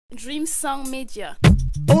Dream Song Media.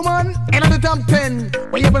 Woman, in the top 10,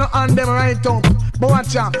 when you put on them right up. But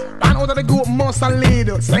watch out, one out of the group must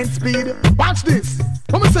lead, Saint Speed. Watch this,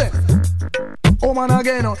 what me say? Woman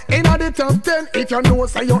again, in the top 10, if you know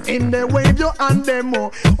say you in the wave, you and them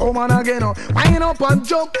more. Woman again, wind up and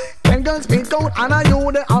jump. Then girls speak out and I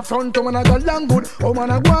you the affront. Woman I go long good, woman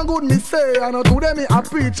I go good, me say. And I to them me a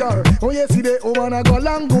preacher. Oh yes, see the woman I go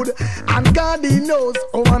long good. And God he knows,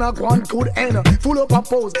 woman I go good end. Full up a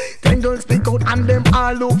pose. Then girls speak out and them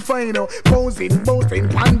all look fine. Posing,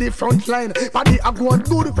 boasting on the front line. Body I go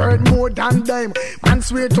good, hurt more than dime. Man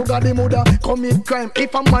swear to God the mother commit crime.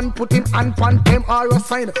 If a man put him hand pan them are a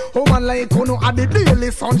sign. Woman like you know at the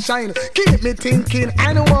daily sunshine. Keep me thinking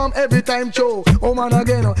and warm every time show. Woman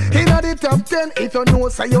again, in the top 10, if you know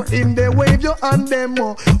say you in the wave, you and them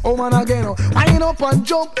more. Woman again, wind up and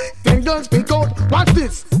jump. 10 girls speak out, watch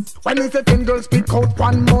this. When we say 10 girls speak out,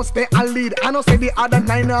 one must stay a lead. I know say the other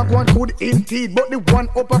 9 are one good indeed. But the one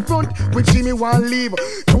up front, which she me want leave.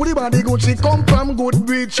 To the body good, she come from good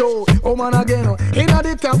breed show. Woman again, in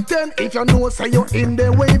the top 10, if you know say you in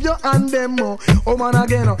the wave, you and them more. Woman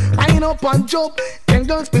again, wind up and jump. 10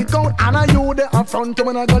 girls speak out, and I you the up front.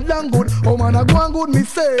 Woman I got long good, woman I go good, me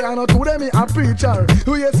say. I know to them me a preacher.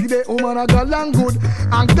 Who you see the woman I got long good,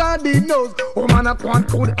 and God he knows, woman I want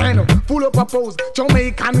good end. Full up a pose,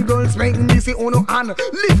 Jamaican girls make me see uno and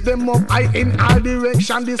lift them up high in all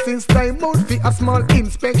direction. This is time out for a small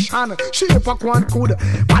inspection. Shape a quant good,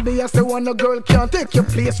 body I say one a girl can't take your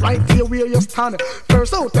place right here where you stand.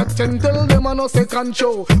 First out of 10, tell them I no second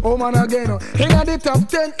show. Woman again, in the top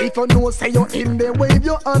 10, if you know say you in the wave,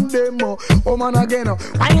 you and them more. Woman again,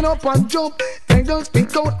 wind up and jump. 10 girls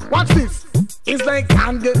speak out, watch this. It's like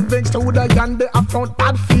can't get vexed to Diane the affront.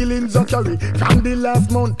 Bad feelings are carry from the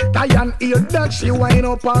last month. Diane hear that she wind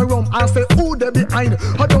up her rum and say who they behind.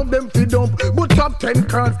 I dump them fi dump. But top 10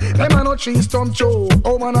 cards, them are not cheese stump show.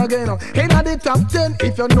 Oh man again, in the top 10,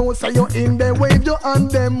 if you know say you in the wave, you and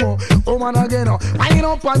them more. Oh man again, wind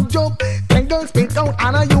up and jump. 10 girls speak out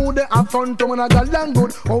and I you the affront. Oh man I got long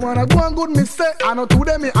good, oh man I go good, me say. I know to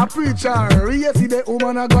them me a preacher. Yes see the oh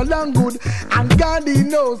man I got long good, and God he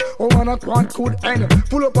knows, oh man I want good end.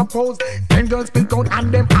 Full up a pose, 10 girls speak out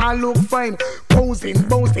and them all look fine. Posing,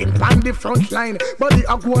 boasting, on the front line. Body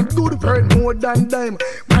a go good, hurt more than dime.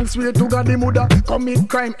 Man swear to God the mother commit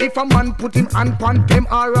crime. If a man put him hand pan them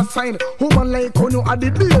are a sign. Woman like you know at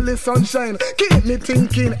the daily sunshine. Keep me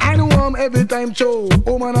thinking and warm every time show.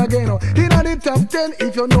 Woman again, in the top 10,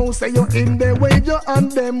 if you know say you in the wave, you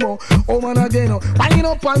and them more. Woman again, wind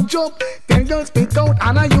up and jump. 10 girls speak out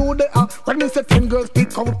and I you the when me say 10 girls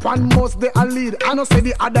speak out, one must they a lead. I know say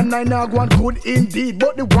the other 9 are one good indeed.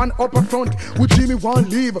 But the one up front, which me want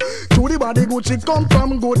leave. To the body good, she come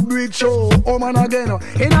from good breed show. Oh man again,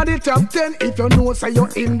 in the top 10, if you know say you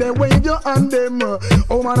in the wave, you and them.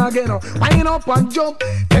 Oh man again, wind up and jump.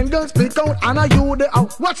 10 girls speak out and I you the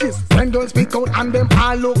out. Watch this, 10 girls speak out and them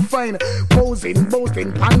all look fine. Posing,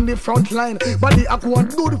 boasting, on the front line. Body a go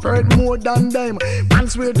good, hurt more than dime. Man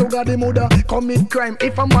swear to God the mother commit crime.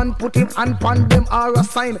 If a man put him hand pan them are a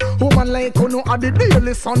sign. Woman like you know at the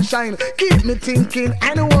daily sunshine. Keep me thinking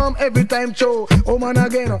and warm every time show. Oh man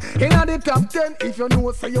again, in the top 10, if you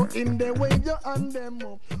know say you in the wave, you and them.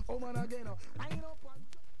 Oh man again,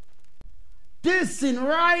 dissing,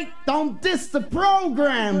 right? Don't diss the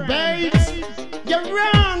program, babes. You're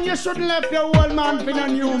wrong. You shouldn't left your old man for a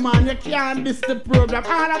new man. You can't diss the program.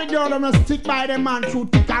 All of the girls must stick by the man through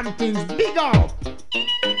thick and things. Big up.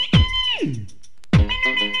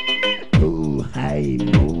 Ooh, hey,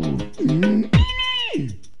 move.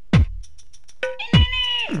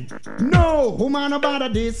 No, woman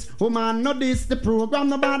about this, woman no this, the program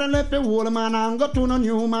no bother left your old man and go to no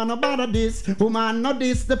new man no bother this, woman no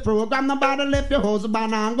this, the program no bother left your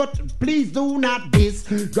husband and go to, please do not this,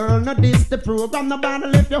 girl no this, the program no bother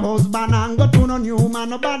left your husband and go to no new man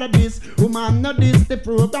no bother this, woman no this, the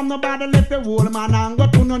program no bother left your old man and go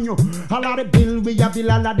to no new. A lot of bill we have bill,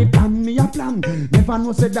 a lot of plan me a plan. Never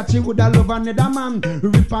know said that she woulda love another man,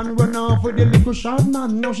 rip and run off with the little short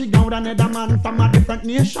man. Now she got with another man from a different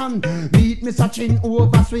nation. Beat me searching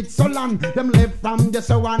over Switzerland. Them left from the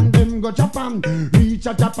so and them go Japan. Reach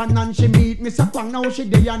a Japan and she meet me Sakwang. Now she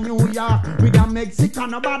dey a New York with a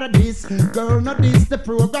Mexican. About this, girl not this, the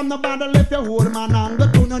program no bother left your old man and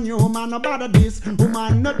go to no new man. About this,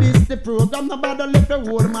 woman not this, the program no bother left your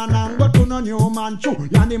old man and go to no new man. True,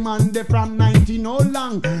 yeah the man they from 19 no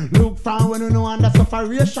long. Look from when you know under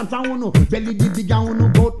sufferation from when you belly did big and when you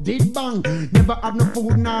boat did bang. Never have no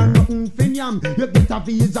food nor nothing fin yam. You get a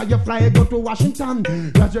visa, you fly go to Washington.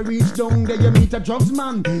 Washington. As you reach down there, you meet a drugs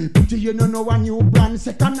man. Pity you don't know a new brand,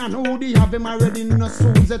 second hand. Who they have him already in a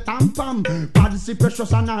Suze Tampam. Padsy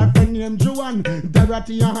Precious and her friend named Joanne.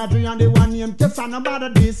 Dorothy and Audrey and the one named Tessa. No bother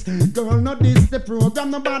this, girl, no this the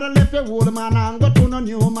program. No bother left your old man and go to no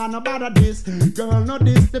new man. No bother this, girl, no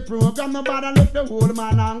this the program. No bother left your old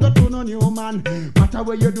man and go to no new man. Matter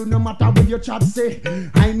what you do, no matter what your chat say.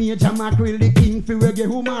 I Major Mackerel, the king for reggae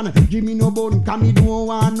woman. Give me no bone, come me don't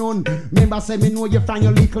want none. Remember say me know you from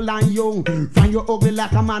your little and young. From your ugly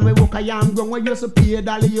like a man we walk a yam grown. When you so pay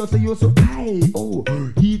dolly, you so high. Oh,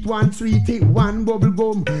 eat one sweet, take one bubble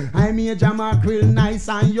gum. I Major Mackerel, nice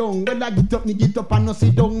and young. Well I get up and no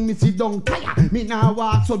sit down, me sit down. Tire, me now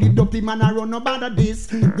walk so the dopey man I run. No bother this,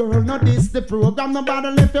 girl, no this the program. No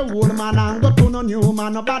bother left your old man and go to no new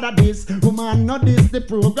man. No bother this, woman, no this the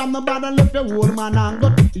program. No bother left your old man and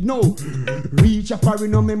go to no. Reach up and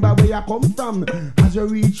remember where you come from. As you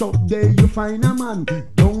reach up there, you find a man.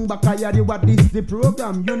 Down back a yard, what this the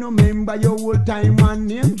program? You know, remember your old time man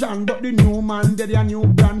named John, but the new man there, a new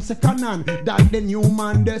brand second hand. That the new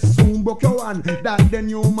man there soon broke your hand. That the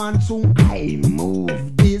new man soon I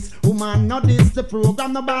move this. Woman, not this the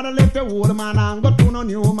program. No bother left your old man and go to no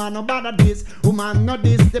new man. No bother this. Woman, not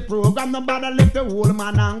this the program. No bother left your old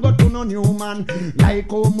man and go to no new man. Like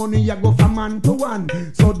how money you go from man to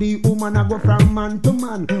one. So the woman I go from man to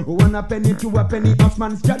man. One a penny to a penny.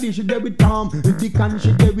 Husband's Jaddy, she there with Tom, Dick and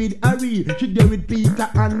she there with Harry. She there with Peter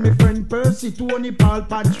and my friend Percy, Tony, Paul,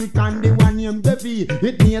 Patrick and the one named Debbie.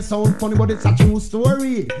 It may sound funny but it's a true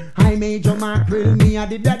story. I Major Mackerel, me a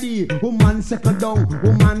the daddy. Woman settle down,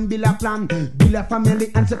 woman build a plan, build a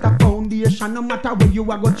family and set a foundation. No matter where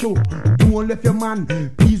you a go through, don't left your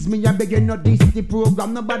man. Please me a beg you not this the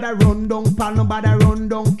program. Nobody run down Paul, nobody run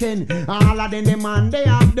down Ken. All of them the man they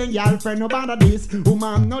have them girlfriend. Nobody this,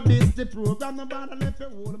 woman not this the program. Nobody left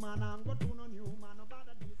your old man and go to no new man.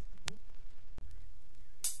 Nobody this.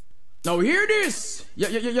 Now hear this,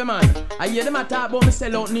 yeah man. I hear them a talk about me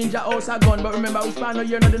sell out ninja house a gun, but remember which part no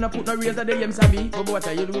year no do not put no razor there, you sabi. But what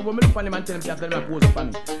I you do when me look on them and tell them to tell them a pose up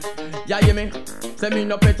on me. Yeah, hear me? Say me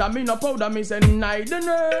no petter, me no powder, me say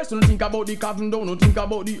nightness. Don't think about the cavern down, don't think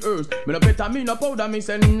about the earth. Me no petter, me no powder, me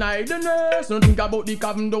say nightness. Don't think about the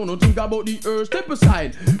cavern down, don't think about the earth. Step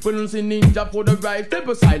aside, when you see ninja for the right. Step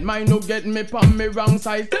aside, mine no get me from me wrong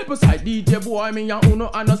side. Step aside, DJ boy me and uno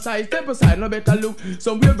on no side. Step aside, no better look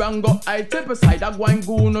somewhere wrong go. I step aside, I go and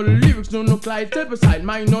go, no lyrics, no Clyde. Step aside,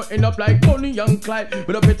 mine no end up like Bonnie and Clyde.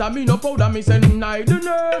 But a better me no powder, me say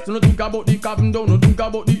nightness. No think about the cavern down, no think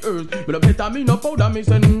about the earth. But a better me no powder, me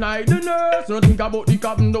say nightness. No think about the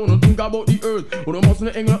cavern down, no think about the earth. But no must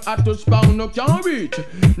no England at touch pound, no can't reach.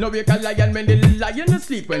 No wake a lion when the lion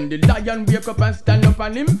asleep. When the lion wake up and stand up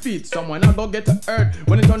on him feet, someone a go get hurt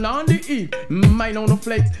when it turn on the heat. Mine on no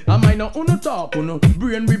flex, and mine on no top. Uno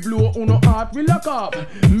brain we blow, uno heart we lock up.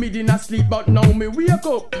 Mid in a sleep, but now me wake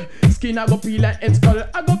up. Skin I go peel and head skull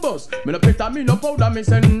I go bust. Me no petter, me no powder, me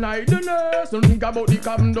say nightness. Don't think about the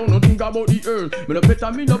cavern down, don't think about the earth. Me no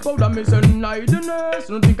petter, me no powder, me say nightness.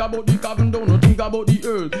 Don't think about the cavern down, don't think about the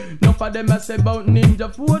earth. Enough of them I say about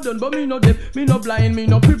ninja food done, but me no deaf, me no blind, me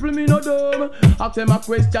no cripple, me no dumb. Ask them a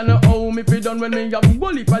question, how me fi done when me have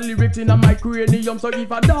bully for lyrics in a my cranium. So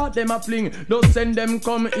if I dart them a fling, just send them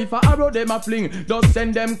come. If I arrow them a fling, just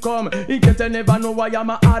send them come. In case they never know why I'm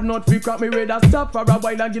a hard nut fi crack, me rather stop for a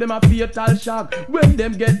while and give them a fatal shock. When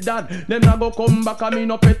them get that, them not go come back. And me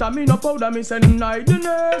no petter, me no powder, me say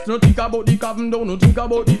nightness. No think about the cavern down, no think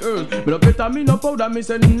about the earth. Me no petter, me no powder, me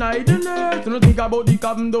say nightness. No think about the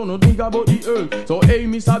cavern down, no think about the earth. So hey,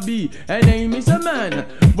 Mr. B, and hey, Mr. Man,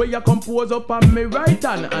 where you compose up on me right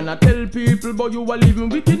hand. And I tell people, but you are living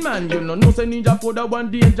wicked man. You know say ninja for the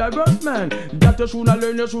one dangerous man. That you shoulda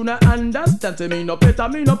learn, you shoulda understand. Say me no petter,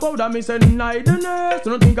 me no powder, me say nightness.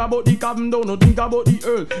 No think about the cavern down, no think about the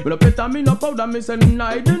earth. Me no petter, me no powder, me say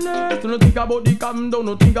nightness. No think about the cavern down,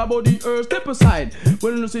 no think about the earth. Step aside,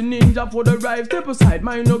 when you see ninja for the right. Step aside,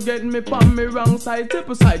 mine no get me from me wrong side. Step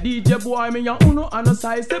aside, DJ boy me and uno on the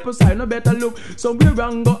side. Step aside, no better look somewhere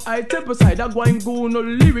wrong go. I step aside, I go and go, no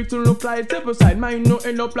lyrics to no Clyde. Step aside, mine no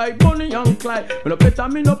end up like Bonnie and Clyde. Me no petter,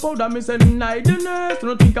 me no powder, me say nightness.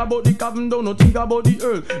 No think about the cavern down, no think about the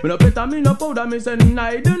earth. Me no petter, me no powder, me say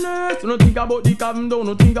nightness. No think about the cavern down,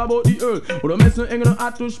 no think about the earth. But no mess no England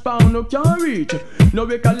at to pound, no can't reach. No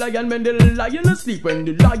wake break a lion when the lion asleep. When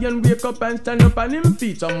the lion wake up and stand up on him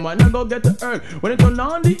feet, someone I go get the earth when it turn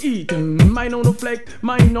on the heat. Mine on no flex,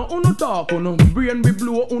 mine no uno talk, uno brain we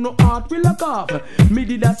blow, uno heart we lock off. Me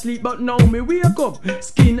did a sleep but now me wake up.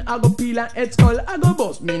 Skin I go peel and head skull I go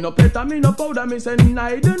bust. Me no pet and me no powder, me say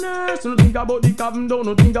night the nurse. No think about the cavern down,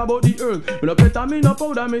 no think about the earth. Me no pet and me no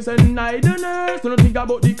powder, me say night the nurse. No think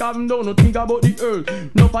about the cavern down, no think about the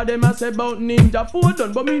earth. No for them I say about ninja four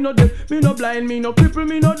done, but me no deaf, me no blind, me no cripple,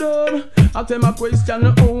 me no dumb. Ask them a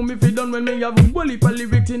question, oh me fi done when me have a bully for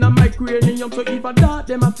lyrics in a my cranium. So if I dart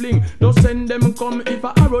them a fling, don't send them come. If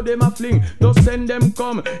I arrow them a fling, don't send them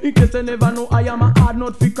come. In case they never know I am a hard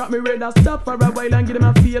nut fi crack, me rather stop for a while and give them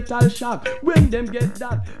a fatal shock. When them get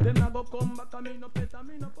that, them a go come back and me no pet and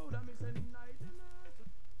me no powder, me say night.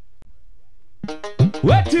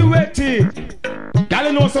 Wetty, girl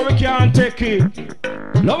you know so we can't take it.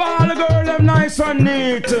 Love all the girl them nice and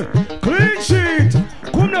neat, clean sheet.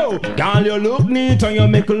 Come now, girl you look neat and you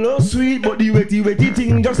make love sweet, but the wetty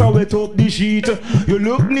thing just a wet up the sheet. You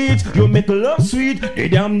look neat, you make love sweet, the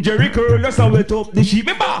damn Jeryl Curl just a wet up the sheet.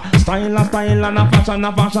 Remember, style and a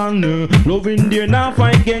fashion. Lovindeer now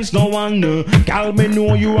fight against no one. Girl me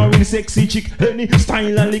know you are really sexy chick. Any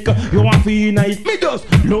style and liquor you want feel nice. Me just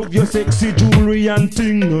love your sexy jewelry and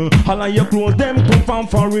thing. All of your clothes them come from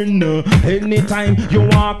foreign. Anytime you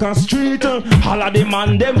walk a street, all of the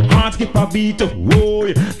man them heart skip a beat.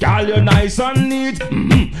 Whoa, girl you nice and neat.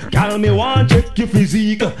 Girl me want check your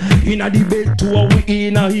physique. Inna the bed too we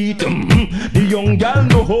in a heat. The young girl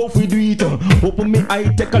know how we do it. Open me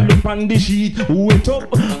eye, take a look on the sheet. Wait up,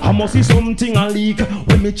 I must see something a leak.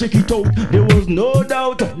 When me check it out, there was no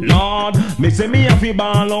doubt. Lord, me say me have to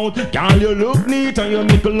ball out. Girl you look neat and you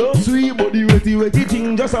make love sweet, but the wetty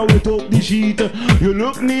thing just a wet up the sheet. You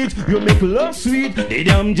look neat, you make love sweet. The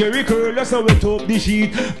damn Jeryl Curl just a wet up the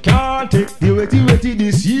sheet. Can't take the wetty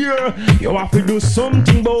this year. You have to do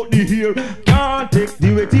something about the hair. Can't take the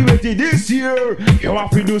wetty this year. You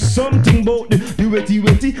have to do something about the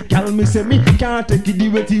wetty. Girl me say me can't take it the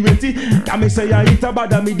wetty. Can me say I hit a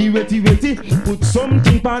bad me the wetty. Put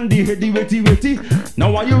something pan the head the wetty.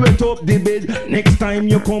 Now why you wet up the bed? Next time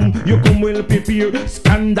you come well prepared.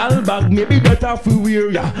 Scandal bag maybe that have to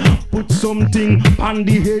wear ya. Put something pan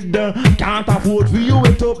the head. Can't afford for you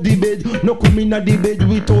wet up the bed. No come in at the bed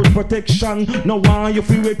without protection. No why you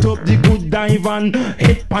feel wet up the good dive and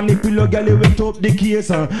head pan the pillow girl you wet up the case.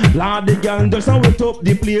 Lord the girl just wet up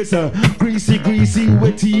the place. Greasy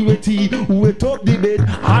wetty wet up the bed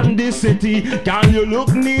and the city. Girl you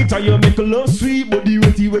look neat and you make love sweet, but the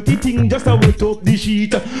wetty thing just a wet up the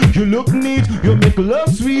sheet. You look neat, you make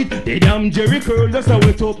love sweet, the damn Jeryl Curl just a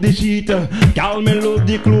wet up the sheet. Girl me love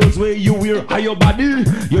the clothes where you wear on your body.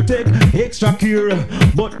 You take extra care,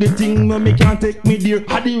 but the thing me can't take me dear.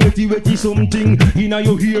 Had the wetty something in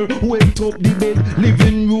your ear. Wet up the bed,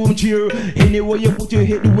 living room chair. Anywhere you put your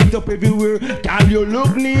head, wet up everywhere. Girl you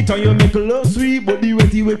look neat and you make love sweet, but the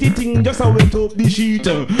wetty thing just a wet up the sheet.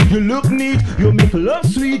 You look neat, you make love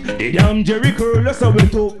sweet, the damn Jeryl Curl just a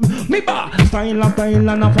wet up. Me ba style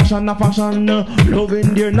and a fashion.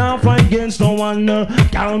 Lovindeer now fight against no one.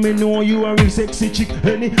 Girl me know you are a sexy chick.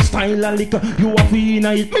 Any style and liquor you are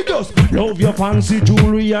feeling it. Me just love your fancy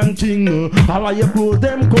jewelry and thing. All of your clothes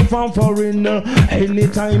them come from foreign.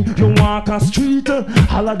 Anytime you walk a street,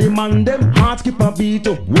 all of the man them heart skip a beat.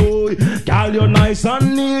 Whoa, girl you nice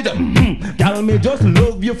and neat. Girl me just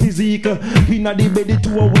love your physique. Inna the bed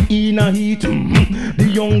too we in a heat. The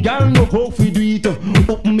young girl know how we do it.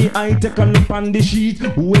 Open me eye, take a look on the sheet.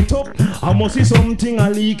 Wait up, I must see something a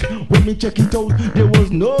leak. When me check it out, there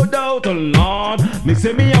was no doubt. Lord, me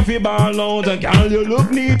say me have to ball out. Girl you look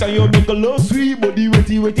neat and you make love sweet, but the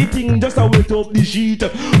wetty thing just a wet up the sheet.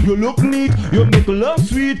 You look neat, you make love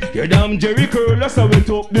sweet, your damn Jeryl Curl just a wet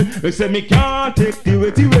up the. Me say me can't take the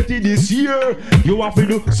wetty this year. You have to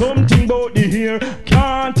do something about the hair.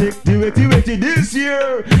 Can't take the wetty this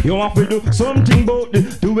year. You have to do something about the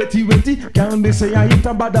wetty. Girl me say I hit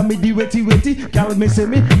a bad me the wetty. Girl me say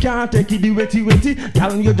me can't take it the wetty.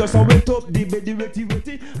 Girl you just a wet up the bed the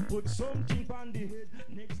wetty. Put something on the head.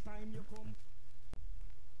 Next time you come.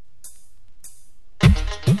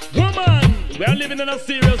 Woman, we are living in a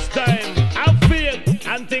serious time. Have faith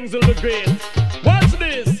and things will be great. Watch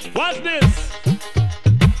this.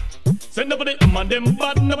 Say nobody man them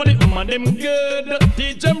bad, nobody man them good.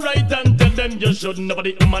 Teach them right and tell them you should.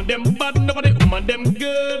 Nobody man them bad, nobody man them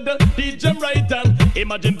good. Teach them right and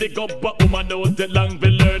imagine pick up a woman knows the long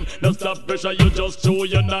will learn. No stop pressure, you just show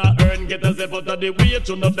you not earn. Get yourself out of the way,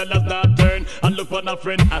 to know the last not turn. And look for a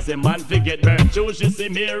friend as a man forget burn. So she see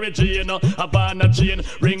Mary Jane, a van a chain,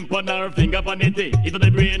 ring pon her finger pon it, into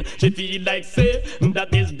the brain. She feel like say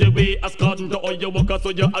that is the way. According to all your workers, so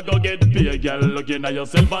you a go get paid. Girl, looking at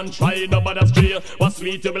yourself and try nobody stray. What's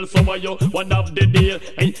sweet you will suffer you one of the day.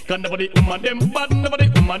 Hey, can nobody woman them bad, nobody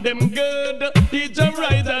woman them good. Teach them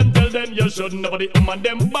right and tell them you should. Nobody woman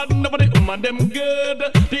them bad, nobody woman them good.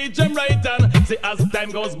 Teach them right and say as time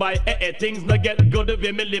goes by, things no get good.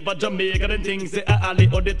 When me live at Jamaica, then things say Ali,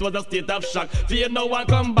 oh, it was a state of shock. Fear no one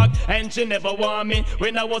come back, and she never want me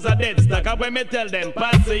when I was a dead stack. And when me tell them,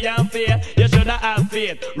 Patsy and fear, you shoulda have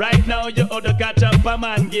faith. Right now you ought to catch up a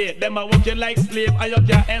man gate. Them a work you like slave, and you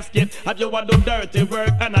can't escape. Have you want do dirty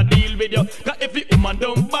work, and I deal with you. Cause if the woman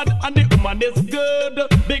done bad, and the woman is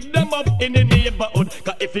good, big them up in the neighborhood.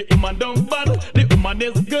 Cause if the woman done bad, the woman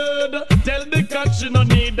is good. Tell the cock she no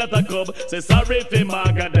need that a cub. Say sorry for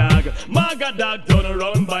Maga dog turn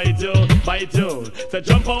around bite you. Say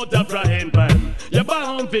jump out of frying pan. You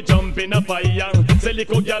bound fi jump in a fire. Say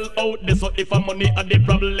little girl out there, so if a money are the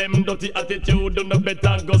problem, dirty attitude, do no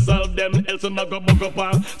better go solve them. Else you no go buck up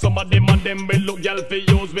on. Some of them and them will look girl fi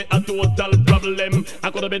use me a total problem.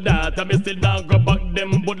 I coulda be that, I me still not go back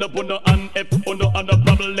them. Put up on and if on a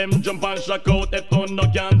problem, jump and shock out if on no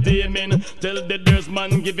can't tame in. Tell the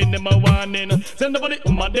Dirtsman giving them a warning. Say nobody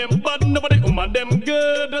woman them bad, nobody woman them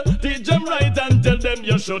good. Teach them right and tell them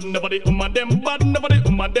you should. Nobody woman them bad, nobody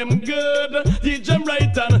woman them good. Teach them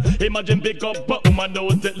right and imagine pick up a woman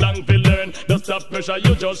don't take long to learn. Don't stop pressure,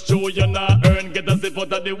 you just show you not earn. Get us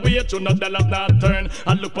out of the way, to not the last not turn.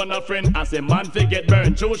 And look on a friend as a man forget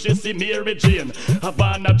burn. So she see Mary Jane, a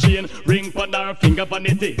van a chain, ring pon her finger pon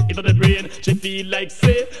it, into the brain. She feel like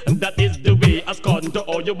say that is the way. According to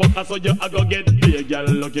all you work, so you a go get paid. Girl,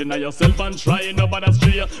 looking at yourself and trying nobody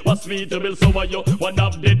stray. What's sweet to will so you one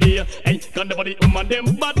of the day. Hey, can nobody woman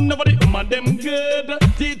them bad, nobody woman them good.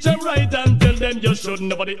 Teach them right and tell them you should.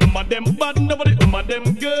 Nobody woman them bad, nobody woman them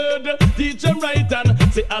good. Teach them right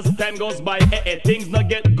and say as time goes by, things not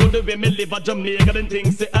get good. When me live at Jamaica, then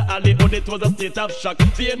things say Ali, oh, it was a state of shock.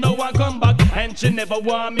 Fear no one come back, and she never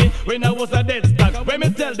want me when I was a dead stock. When me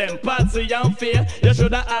tell them, Patsy and fear, you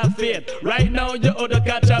shoulda have faith. Right now you ought to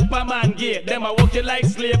catch up a man gate. Them a walk you like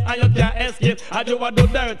slave, and you can't escape. And you a do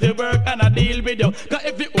dirty work, and I deal with you. Cause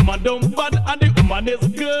if the woman done bad, and the woman is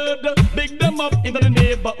good, big them up into the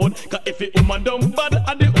neighborhood. Cause if the woman done bad,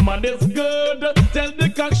 and the woman is good, tell the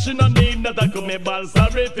cock she no need that I come me ball.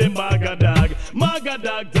 Sorry for Maga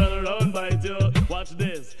dog turn around bite you. Watch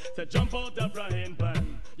this, say jump out of frying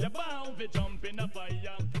pan. You bound to jump in the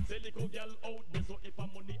fire. Say little girl out there, so if a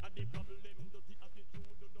money at the problem, dirty attitude,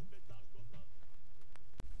 do no better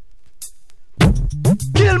go.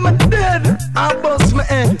 Kill me dead, I bust my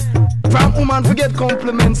head. From woman forget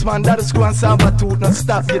compliments, man. That is go and Saba tooth, not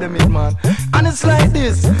stop getting it, man. And it's like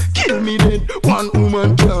this, kill me dead. One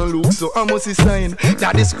woman can't look, so I must sign.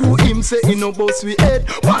 That is screw him, say he no boss we head.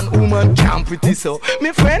 One woman can't pretty, so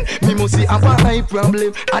me friend, me must see have a high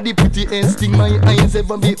problem. At the pretty instinct, my eyes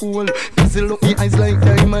ever be old. Cause they look me eyes like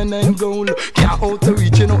diamond and gold. Can't out to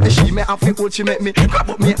reach, you know, she me have to hold, she make me grab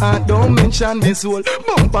up me heart, don't mention me soul.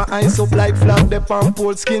 Bumper eyes up like flap, the pump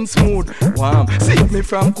pole skin smooth. Wow, save me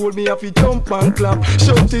from cold, me have to jump and clap.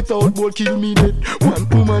 Shout it out, boy, kill me dead. One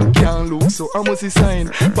woman can't look, so I must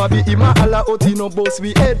sign. Bobby Ima alla out in no boss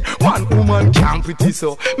we head. One woman can't pretty,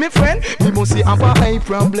 so me friend, me must see have a high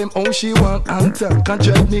problem. How she want answer, can't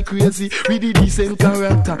drive me crazy with the decent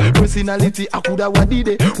character. Personality, I coulda what did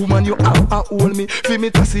it. Woman, you have a hold me. Feel me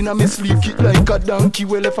tossing and me sleep kick like a donkey.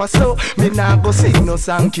 Well, if I saw, me nah go sing no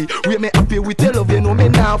sanky. We me happy with the love, you know me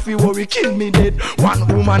nah fi worry, kill me dead. One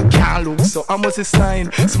woman can't look, so I must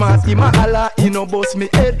sign. Smart Ima alla, he no boss me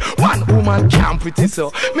head. One woman can't pretty,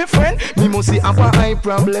 so me friend, me must see have a high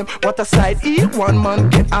problem. What a side he, one man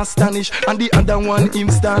get astonished, and the other one him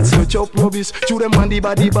start search up rubbish. Chew them on the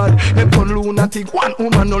body bad, them turn lunatic. One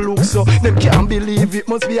woman no look, so them can't believe it.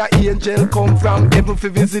 Must be a angel come from heaven fi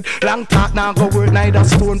visit. Long talk now go work neither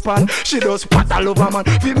stone pan. She does pat all over man,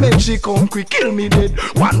 fi make she come quick, kill me dead.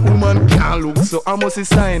 One woman can't look, so I must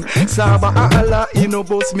sign. Saba and Allah, he no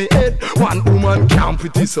boss me head. One woman can't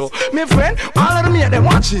pretty, so me friend, friend, all of them here, them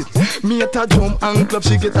watch it. Me at a jump and club,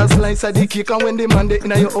 she get a slice of the cake. And when the man dey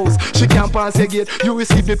in your house, she can't pass your gate. You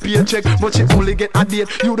receive the paycheck, but she only get a date.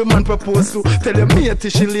 You the man propose to, tell your mate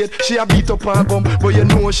she late. She a beat up her gum, but you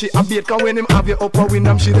know she a bait. Cause when him have you up a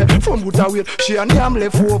win, she there from good away. She and him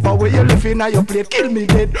left over, where you left in your plate. Kill me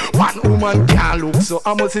dead, one woman can't look so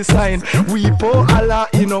I must sign. We pour Allah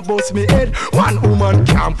in a bust me head. One woman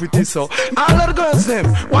can't pretty so. All the girls them,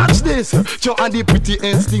 watch this. Joe and the pretty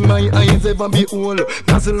instinct, my eyes ever be old.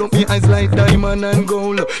 Dazzle up me eyes like diamond and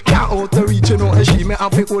gold. Can't out the reach, you know, and she me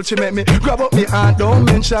have to hold. She make me grab up me hand, don't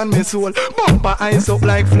mention me soul. Bumper eyes up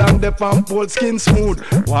like flag, the pump pole, skin smooth.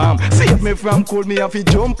 Warm, save me from cold, me have to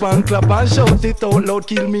jump and clap and shout it out loud,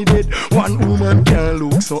 kill me dead. One woman can't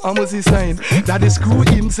look so I must sign. That is screw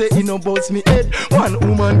him say he no bust me head. One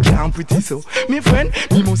woman can't pretty so. Me friend,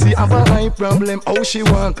 me must have a high problem. How she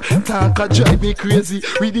want, talk a drive me crazy.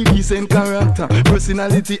 With the decent character,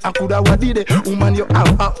 personality, I coulda what did it. Woman you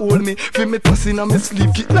have a hold me. Feel me tossing on me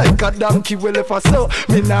sleep, kick like a donkey. Well if I saw,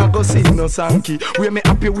 me nah go sing no sanky. Where me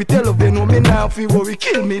happy with tell of they know me now fi worry,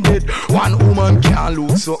 kill me dead. One woman can't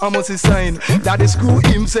lose so I must sign. That is screw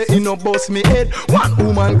him say he no bust me head. One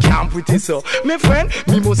woman can't pretty so. Me friend,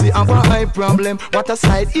 me must have a high problem. What a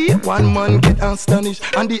side he, one man get astonished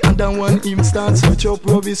and the other one him stand switch up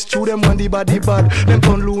rubbish. Through them one the body bad, them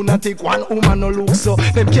turn lunatic. One woman no look so,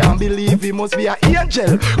 them can't believe he must be an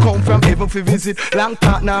angel. Come from heaven fi visit, long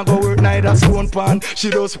talk now go work neither stone pan. She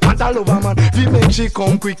does what I love a man, fi make she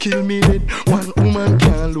come quick kill me dead. One woman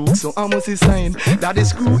can't look so I must sign. That is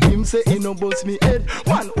screw him say he no bust me head.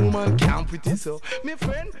 One woman can't pretty so. Me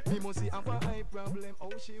friend, me must have a high problem. How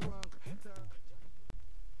she want.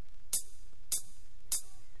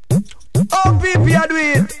 O.P.P. I do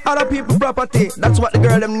it. Other people property. That's what the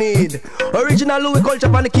girl them need. Original Louie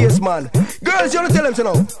culture on the case, man. Girls, you wanna tell them so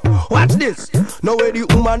now. Watch this. Now where the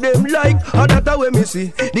woman them like, how that a way me see.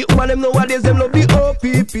 The woman them nowadays them love the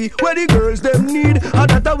O.P.P. Where the girls them need, how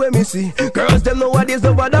that a way me see. Girls them nowadays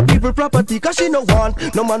love other people property. Cause she no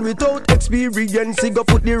want no man without experience. He go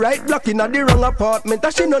put the right block in at the wrong apartment.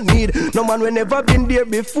 That she no need. No man we never been there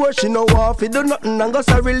before. She no want fi do nothing and go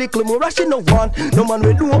sorry little more. She no want no man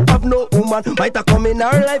we don't have no woman might a come in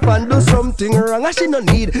her life and do something wrong. And she no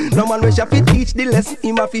need no man when she fi teach the lesson.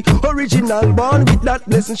 Him a fi original born with that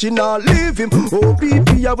blessing. She not leave him.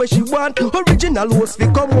 O.P.P. a where she want. Original host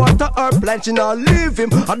fi come water her plant. She not leave him.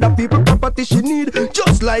 Other people property she need.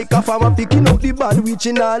 Just like a farmer picking up the bad which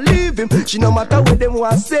she not leave him. She no matter what them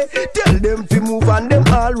want say. Tell them fi move and them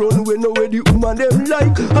all run. We know where the woman them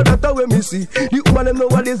like. And that a way me see. The woman them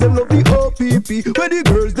nowadays them love the O.P.P. Where the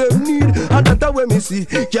girls them need. And that a way me see.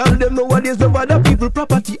 Girl them nowadays love other people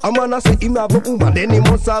property. A man a say him have a woman, then he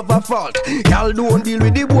must have a fault. Y'all don't deal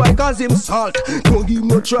with the boy cause him salt. Don't give him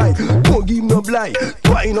no try, don't give him no blind.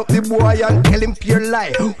 Twine up the boy and tell him pure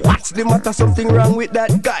lie. What's the matter, something wrong with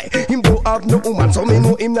that guy? Him don't have no woman, so me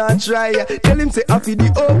know him not try. Tell him say after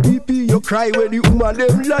the O.P.P. you cry where the woman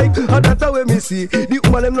them like. And that's the way me see. The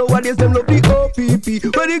woman them nowadays them love the O.P.P.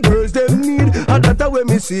 Where the girls them need. And that's the way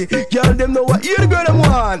me see. Girl them know what the girl them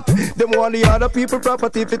want. Them want the other people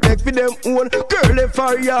property fi take for them own. Girl left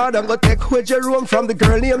her yard and go take with Jerome from the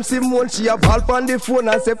girl named Simone. She a call on the phone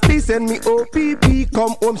and say please send me O.P.P.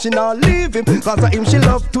 come home. She not leave him cause of him she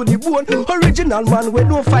love to the bone. Original man we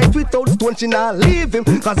don't fight without stone. She not leave him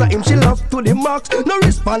cause of him she love to the max. No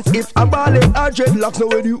response if a ballet or dreadlocks. Now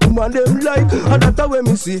where the woman them like. And that's the way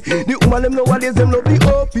me see. The woman them nowadays them love the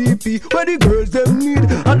O.P.P. Where the girls them need.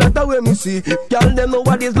 And that's the way me see. Girl them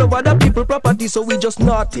nowadays love other people property. So we just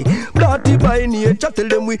naughty. Naughty by nature. Tell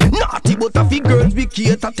them we naughty but a few girls we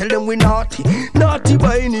cater. Tell them we naughty. Naughty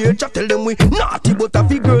by nature. Tell them we naughty but a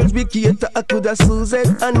few girls we cater. I could have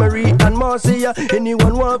Susan and Marie and Marcia.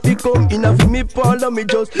 Anyone want to come in a me parlor. Me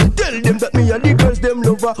just tell them that me and the girls them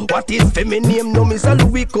lover. What is feminine? No Miss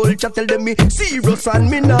Louie culture. Tell them me serious and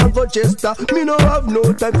me not go jester. Me no have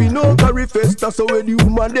no time for no carry festa. So where the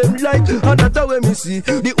woman them like. And that's the way me see.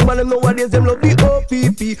 The woman them nowadays them love the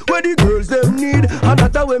O.P.P. Where the girls them need. And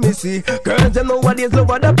that's the way me see. Girls them nowadays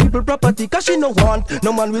love other people property. Cause she no want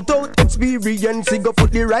no man without experience. He go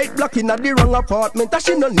put the right block in at the wrong apartment. That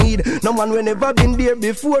she no need no man we never been there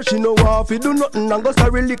before. She no want fi do nothing and go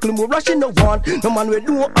sorry little more. She no want no man we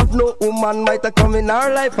don't have no woman might a come in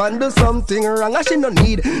her life and do something wrong. And she no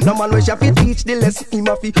need no man we she fi teach the lesson. Him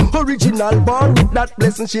a fi original born with that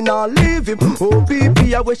blessing. She not leave him.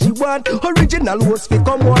 O.P.P. a where she want. Original was fi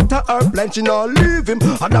come water out her blind, she not leave him.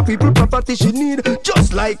 Other people property she need,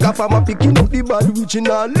 just like a farmer picking up the bad which she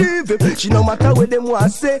not leave him. She no matter what them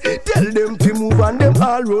want say, tell them to move and them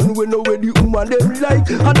all run. We know where the woman them like,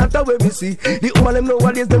 and that's the way me see. The woman them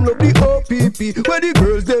nowadays them love the O.P.P. Where the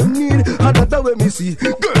girls them need, and that's the way me see.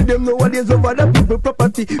 Girl them nowadays over the people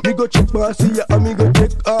property. Me go check Marcia and me go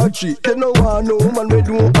check Archie. They no want no man, we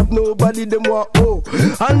don't have nobody. Them want O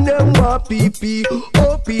and them want P.P.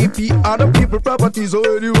 O.P.P. Other people properties, so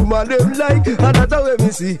the woman them like, and that's the way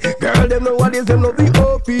me see. Girl them nowadays them love the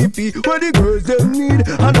O.P.P. Where the girls them need,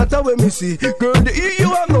 and that's the way me see. Girl,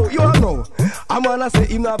 you all know. I'm gonna say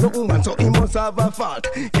him have no woman, so he must have a fault.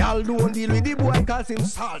 Y'all don't deal with the boy, cause him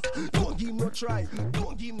salt. Don't give him no try,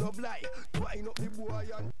 don't give him no blind. Why not the boy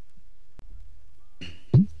and...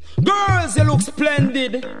 Girls, you look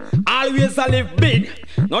splendid. Always a live big.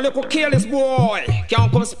 Now look who careless boy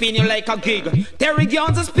can't come spin you like a gig. Terry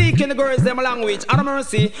Ganzie speaking the girls them language. Out of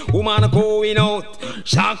mercy, woman going out,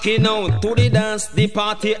 shocking out to the dance, the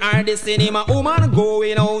party or the cinema. Woman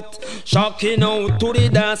going out, shocking out to the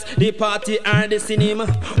dance, the party or the cinema.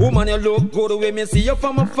 Woman, you look good when me see you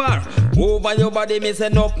from afar. Over your body, me say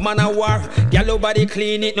enough man a war. Girl, your body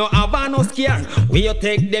clean it, no have no scare. Where you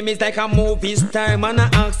take them is like a movie star. Man, I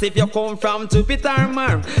ask if you come from Jupiter,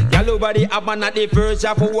 man. Girl, your body up and at the verge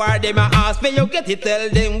of war. Them a ask where you get it, tell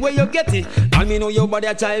them where you get it. And me know your body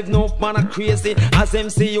a jive, no man a crazy. As them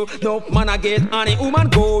see you, no man a get honey. Woman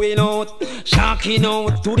going out, shocking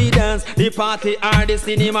out to the dance, the party or the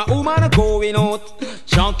cinema. Woman going out,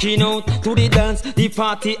 shocking out to the dance, the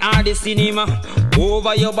party or the cinema.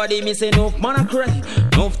 Over your body, me say no man a cry.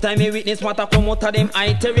 Enough time me witness what a come out of them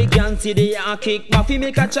eye. Terry Ganzie they a kick, my fi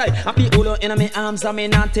make a try. Happy hold in my arms and me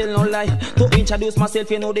not tell no lie. To introduce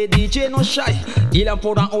myself, you know the DJ no shy. He'll and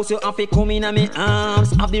powder house you have to come in my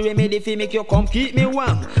arms. Have the remedy fi make you come keep me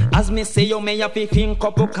warm. As me say you may have to think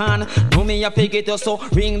up a can. No me have to get you so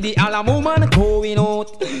ring the alarm. Woman going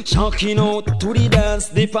out, shocking out to the dance,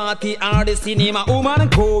 the party or the cinema. Woman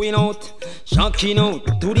going out, shocking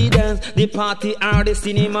out to the dance, the party or the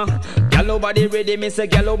cinema. Girl your body ready, me say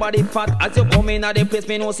girl your body fat. As you come in at the place,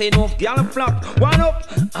 me no say enough girl flap. One up,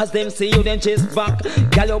 as them see you then chase back.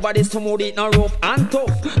 Girl your body smooth it now rough and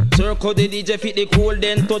tough. Circle the DJ fit the cool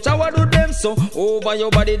then touch. I want do them so over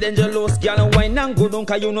your body dangerous. Girl wine and good on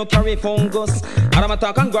cause you no carry fungus. And I'm a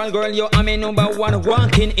talking girl you are my number one.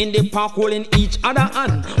 Walking in the park holding each other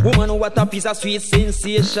hand. Woman what a piece of sweet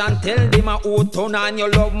sensation. Tell them a who turn on your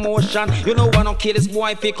love motion. You know wanna kill this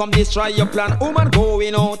boy if he come destroy your plan. Woman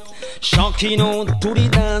going out, shocking out to the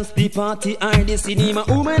dance, the party or the cinema.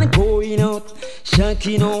 Woman going out,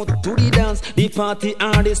 shocking out to the dance, the party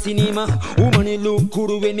or the cinema. Woman you look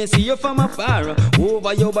good when me see you from afar.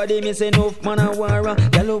 Over your body me say no man a war.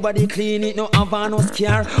 Girl your body clean it no have no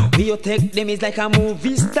scare. Where you take them is like a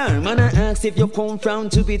movie star. Man I ask if you come from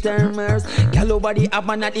Jupiter Mars. Girl your body up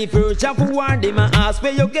and at the verge of war. Them a ask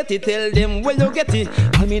where you get it, tell them where you get it.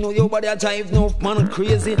 I mean know your body a jive no man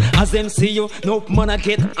crazy. As them see you no man a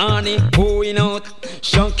get honey. Going out,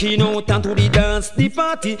 shocking out and to the dance, the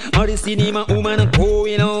party or the cinema. Woman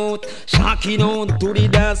going out, shocking out to the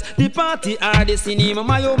dance, the party or the cinema.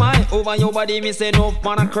 My oh my, over your body me say no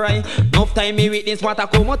man a cry. Enough time me witness what I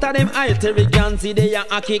come out of them eye. Terry Ganzie they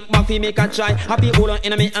a kick back fi make a try. Happy hold on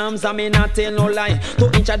in my arms and me not tell no lie. To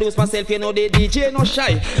introduce myself you know the DJ no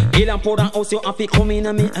shy. Hill and powder house you happy come in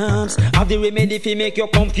my arms. Have the remedy fi make you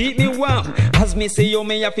come keep me warm. As me say you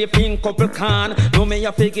may have to think couple can. No may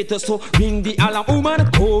have to get you so ring the alarm. Woman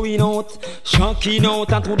going out, shocking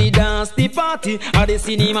out and to the dance, the party or the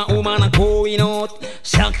cinema. Woman going out,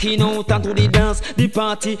 shocking out and to the dance, the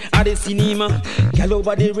party or the cinema. Girl your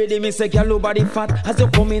body ready, me say girl your body fat. As you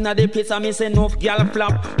come in at the place, I me say enough girl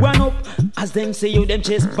flap. One up, as them say you them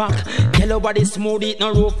chase back. Girl your body smooth it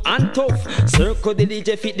no rough and tough. Circle the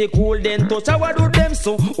DJ fit the cool then touch. I want do them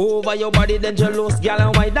so over your body dangerous. Girl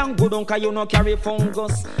and white and good on cause you no carry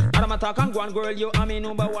fungus. And I'm a talking one girl you are me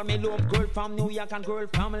number one. Me love girl from New York and girl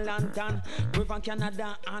from London, girl from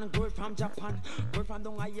Canada and girl from Japan, girl from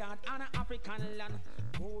down a yard and a African land.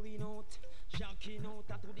 Going out, shocking out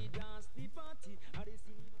to the dance, the party at the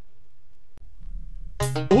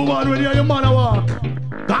cinema. Woman, when you hear your man a walk,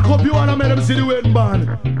 cock up you and make them see the wedding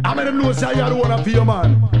band. I make them know say you are the one for your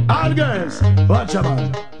man. All girls, watch your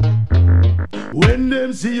man. When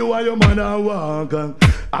them see you and your man a walk, and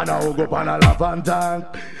I go up and a laugh and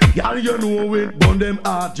talk. Girl, you know it, bun them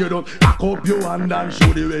heart, you don't cock up your hand and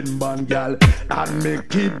show the wedding band, girl, and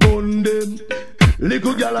make it bun them.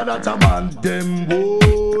 Little gal and that a man them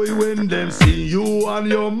boy when them see you and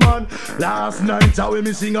your man. Last night I when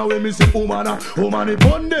me sing a when me say woman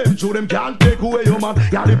upon them. Show them can't take away your man.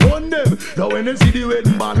 Gal upon them. Now when they see the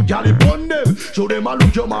wedding man, gal upon them. Show them a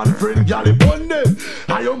look your man friend, gal upon them.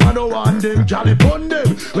 And your man no want them, gal upon them.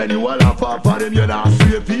 When you all laugh off for them, you not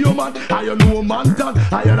sweet for your man. And you know man tan.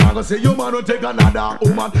 And you not gonna say your man will take another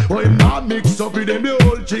woman. But him not mix up with them the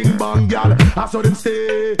whole ching bang gal. I saw them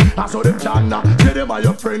stay, I saw them chana. Say them are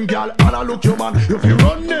your friend gal. And I look your man, if you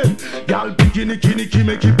run them, gal bikini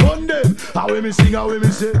make it on them. How when me sing, how when me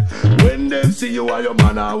say, when them see you and your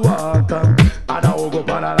man a walk, and I walk up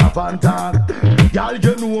and I laugh and talk. Gal,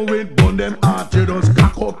 you know when bun them heart, you just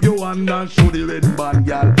cock up your hand and show the red band,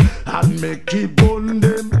 gal, and make it bun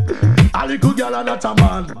them. A little gal and not a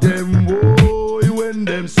man, them boy, when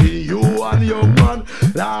them see you and your man.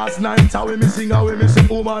 Last night, how when me sing, how when me say,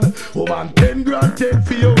 woman, 10 grand 10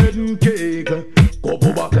 for your wedding cake.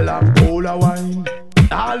 Couple buckle of cola wine.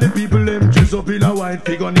 All the people them dress up in a white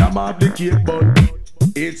fig on your mouth the cake, but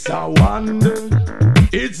it's a wonder,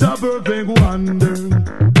 it's a perfect wonder.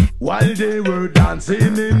 While they were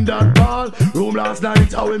dancing in that ballroom last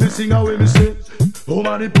night, how when me sing, how when me say,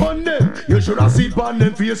 woman upon them, you should have seen upon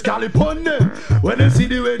them face, gal upon them. When they see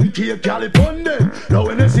the wedding cake, gal upon them. Now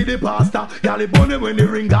when they see the pasta, gal upon them. When they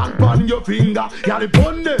ring and pan your finger, gal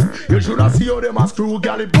upon them. You should have see how them a screw,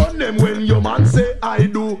 gal upon them. When your man say I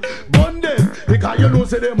do, bun them. Because you know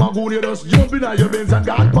say them a good, you just jump in at your Benz and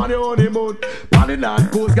gone pan your honeymoon. Pan in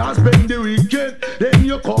and coast, gone spend the weekend. Then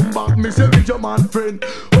you come back, me say with your man friend.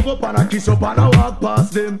 Hook up and a kiss up and a walk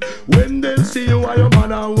past them. When them see you and your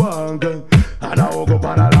man a walk, and I walk up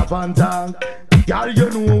and I laugh and talk. Girl, you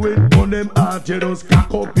know when bun them heart, you just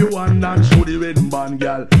cock up your hand and show the wedding band,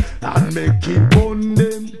 girl, and make it bun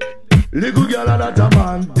them. Little girl and that a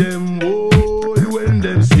man, them boy, when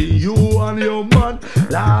them see you and your man.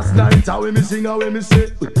 Last night, how when me sing, how when me say,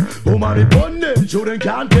 woman, bun them, show them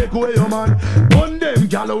can't take away your man. Bun them,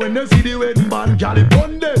 girl, when they see the wedding band, girl,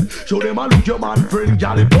 bun them. Show them a look your man friend,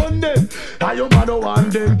 girl, bun them. And your man don't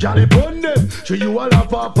want them, girl, bun them. Show you all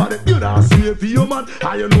laugh off for them, you not sweet for your man.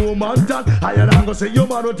 And you know man that, and you not gonna say your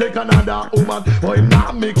man will take another woman. But him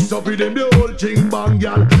not mix up with them, the whole ching bang,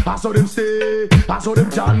 girl. I saw them stay, I saw them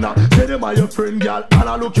chana. Say them are your friend, girl, and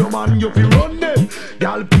I look your man, you feel run them.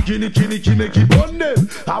 Girl, bikini make it bun them.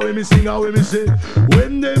 How when me sing, how when me say,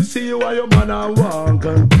 when them see you and your man a walk,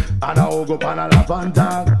 and I hug up and I laugh and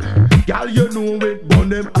talk. Girl, you know it, bun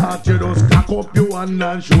them heart, you just cock up your hand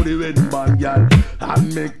and show the wedding band, girl,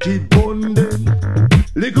 and make it bun them.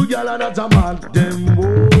 Little girl and that a man, them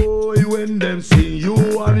boy, when them see you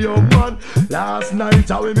and your man. Last night,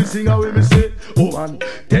 how when me sing, how when me say, oh man,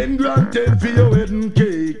 10 grand 10 for your wedding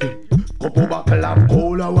cake. Couple buckle of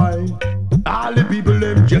cola wine. All the people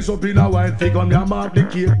them dress up in a white fig on their mouth the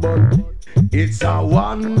cake, but it's a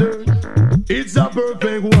wonder, it's a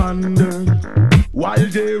perfect wonder. While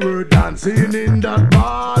they were dancing in that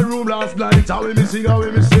ballroom last night, how when me sing, how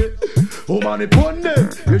when me say, oh man, upon them,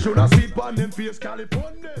 you should have seen upon them face, gal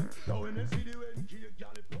upon them. Now when they see the wedding cake, gal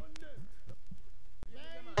upon them.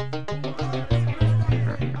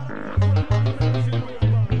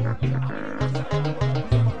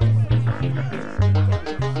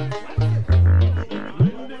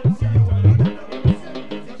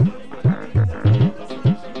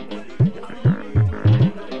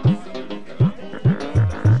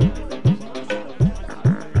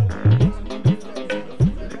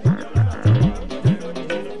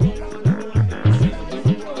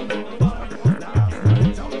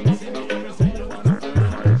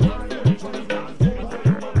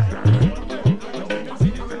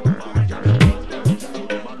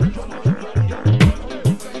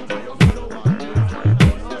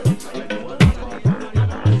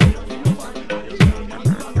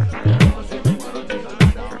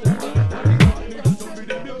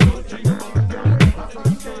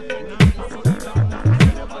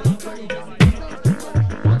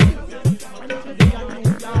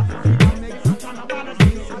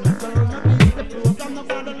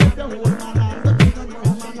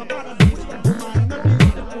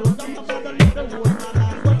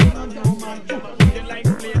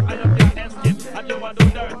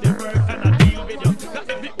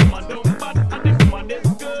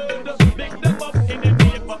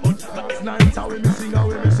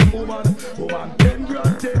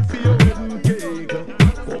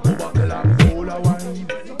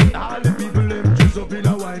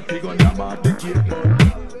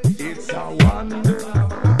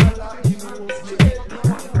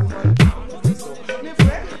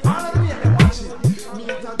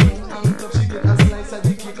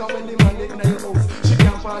 When the man in your house, she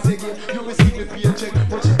can't pass again. You will see me paycheck,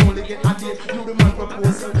 but she only get a date. You the man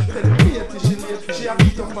propose her, tell the pay till she late. She a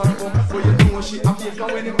beat up her bum, but you know she a fake.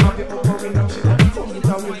 And when him have it up her in, she a fuck it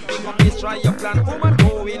away. She a Destroy your plan, woman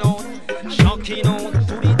going on, shocking on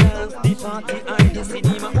to the dance, the party and the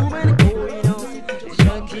cinema. Woman going on,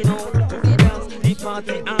 shocking on to the dance, the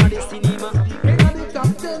party and the cinema. In the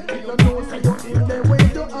top 10, you know say you in the way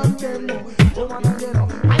to on them. Woman again,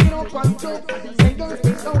 I know one joke, singles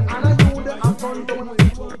speak out and I know the account.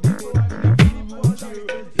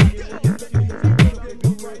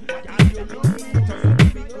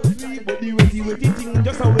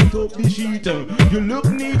 Just a wet up the sheet. You look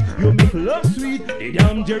neat, you make love sweet. The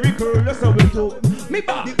damn Jeryl Curl, just a wet up me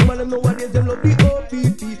back. The woman them nowadays them love the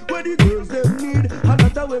O.P.P. Where the girls them need, and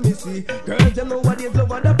that's how we see. Girls them nowadays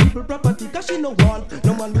love other people property. Cause she no want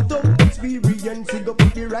no man without experience. She go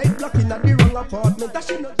put the right block in at the wrong apartment. Cause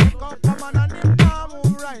she no Come on and him now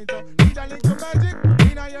move right. Need a little magic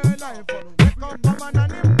in your life. Come on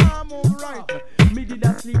and him now move right. Me did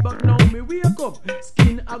a sleep but now me wake up.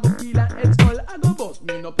 Skin I go peel and head skull I go bust.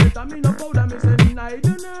 Me no pet and me no powder, me say me I do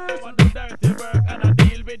nurse. I do dirty work and I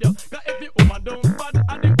deal with you. Cause if the woman don't bad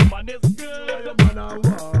and the woman is good. the man a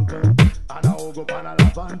walk, and I go pan a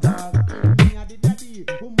Lovindeer. Me a the daddy,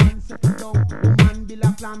 woman settle down, woman build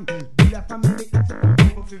a plan, build a family.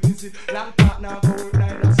 People fi visit, long partner go work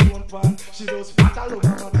night and stone pan. She does fat all over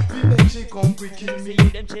man, fi make she come quick kill me. See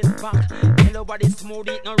them chest back, tell nobody smooth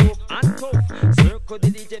it, no rope and tough. Circle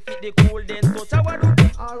the DJ fit the cool then touch. I want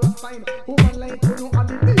to Alright fine, woman like you know and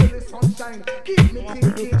the daily sunshine. Keep me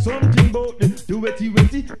thinking. Something about the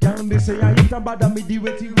wetty. Can't be say I ain't a bad and me the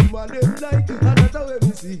wetty. woman them like, and that's how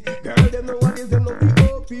we see. Girl them nowadays them love the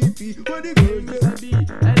O.P.P. Where the girls them Be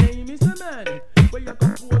a name is a man. Where you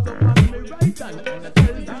compose up on me right hand. And I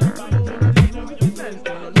tell you that I'm gonna live with the sense.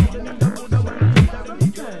 And I'm looking in the Buddha when I eat that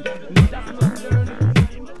weekend. That's my journey.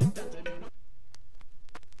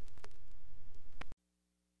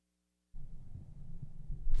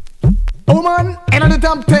 Woman, in the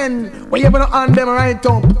top 10, where you gonna on them right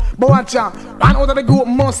up. But watch out, one out of the group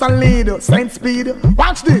must lead. Saint Speed,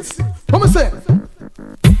 watch this. What me say?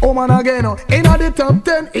 Woman again, in the top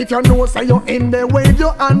 10, if you know say you in the wave, you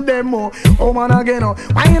and them. Woman again,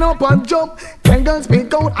 wind up and jump. 10 girls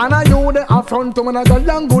speak out, and I you the up front. Woman I go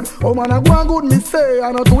long good, woman I go good, me say.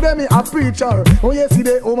 And to them me a preacher. Oh yes, see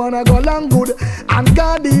the woman I go long good. And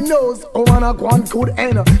God he knows, woman I go on good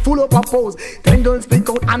end. Full up a pose, 10 girls speak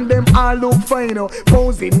out, and them all look fine.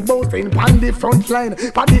 Posing, boasting, on the front line.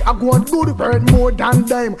 Body I go on good, bird more than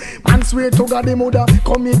dime. Man swear to God the mother,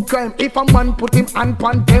 commit crime. If a man put him on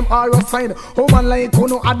pan them are a sign. Woman like you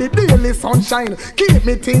know at the daily sunshine. Keep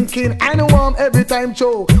me thinking and warm every time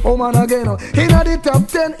show. Woman again, in the top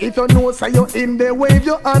 10, if you know say you in the wave,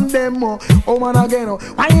 you and them. Woman again,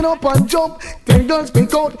 wind up and jump. 10 girls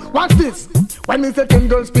speak out. Watch this. When me say 10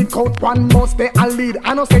 girls speak out, one must stay a lead.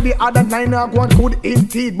 I know say the other 9 are one good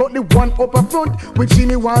indeed, but the one up a front which she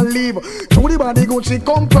me want leave. To the body good, she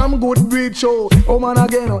come from good breed show. Woman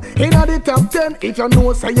again, in the top 10, if you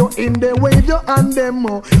know say you in the wave, you and them.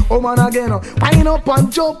 Woman again, wind up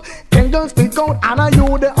and jump. 10 girls speak out, and I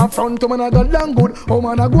you the up front. Woman I got long good,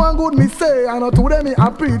 woman I go on good, me say. And to them me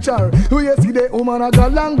a preacher. Who you see the woman I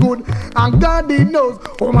got long good, and God he knows.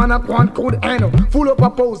 Woman I want good end, full up a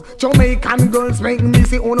pose. Jamaican girls make me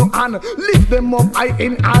see uno and lift them up high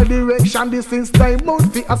in all direction. This is time out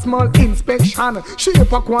for a small inspection.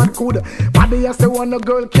 Shape a quant good, body as the one a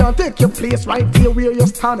girl can't take your place right here where you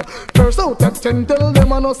stand. First out of 10, tell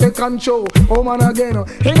them I no second show. Woman again,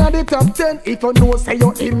 in the top 10, if you know say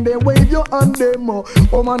you in the wave, you and them.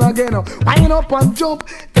 Woman again, wind up and jump.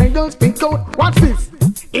 10 girls speak out. Watch this.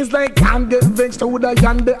 It's like can't get vexed to the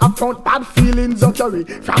yonder account. Bad feelings of carry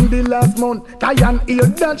from the last month. Diane hear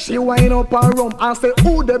that she wind up and rum and say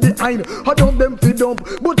who they behind. How don't them feed dump?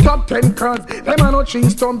 But top 10 cards, them are not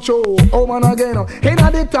cheese stump show. Woman again, in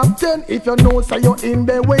the top 10, if you know say you in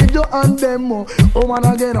the wave, you and them. Woman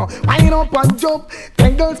again, wind up and jump.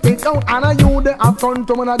 10 girls speak out and I you the account.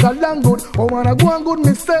 Woman I got long good, woman I go on good,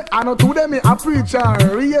 me say. I know to them me a preacher.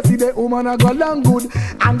 Yes, see the woman I got long good,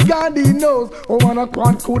 and God he knows. Woman I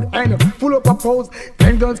want good end, full up a pose.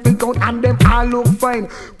 10 girls speak out and them all look fine.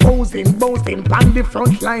 Posing, boasting, pan the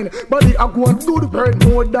front line. Body I go on good, bird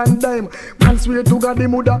more than dime. Man swear to God the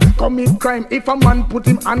mother, commit crime. If a man put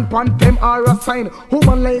him on pan, them are a sign.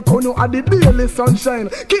 Woman like you know at the daily sunshine.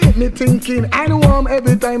 Keep me thinking and warm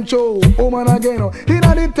every time show. Woman again, in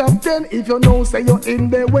the top 10, if you know say you in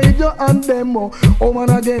the wave, you and them. Woman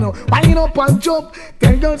again, wind up and jump.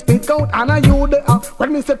 10 girls speak out and I you the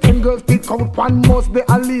when me say 10 girls speak out, one must must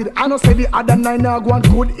be a lead. I know say the other 9 are one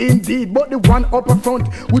good indeed, but the one up front,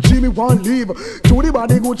 which me won't leave. To the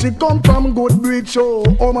body Gucci come from good breed show.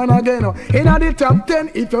 Oh man again, in the top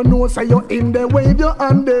 10, if you know say you're in the wave your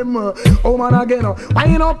hand them. Oh man again,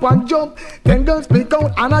 wind up and jump. 10 girls speak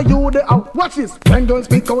out and I you the out. Watch this, 10 girls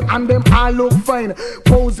speak out and them all look fine.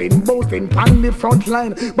 Posing, boasting, on the front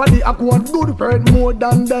line. Body a one good bird more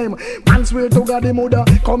than them. Man swear to God the mother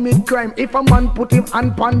commit crime. If a man put him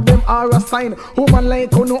hand pan them are a sign. Woman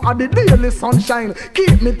like who know at the daily sunshine.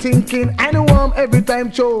 Keep me thinking and warm every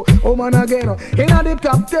time show. Oh man again, in the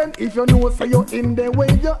top 10, if you know say you're in the way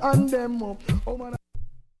you and them. Oh man.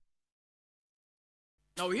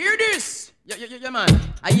 Now hear this. Yeah, man.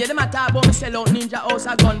 I hear them a talk about me sell out ninja house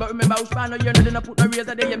a gun, but remember which fan of you know they not put no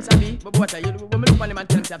razor they them sabi. But what you when me look on them and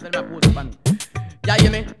tell them say after them a pose up on me. Yeah,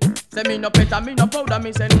 hear me? Say me no better, me no powder,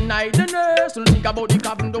 me say night the nurse. Don't think about the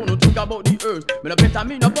carbon, don't think about the earth. Me no better,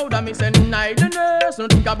 me no powder, me say night the nurse.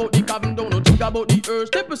 Don't think about the carbon, don't think about the earth.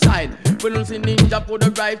 Step aside, we don't see ninja for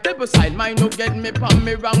the right. Step aside, mine no get me from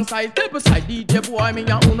me wrong side. Step aside, DJ boy me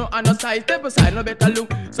and uno on the side. Step aside, no better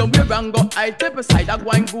look somewhere wrong go hide. Step aside, I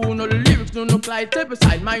go and go no lyrics no Clyde. Step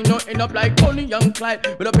aside, mine no end up like Bonnie and Clyde.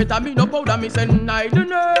 Me no better, me no powder, me say night the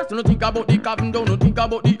nurse. Don't think about the carbon, don't think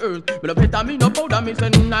about the earth. Me no better, me no powder, me say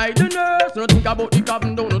night the nurse. Don't think about the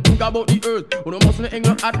carbon, don't think about the earth. Who no mustn't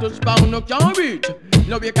England at to spawn, no can't reach.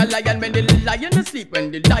 No wake a lion when the lion is sleep.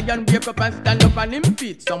 When the lion wake up and stand up on him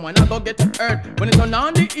feet. Someone a go get hurt when it's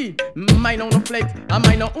on the heat. Mine on no flex, and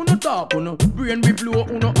mine on no top. Uno brain we blow,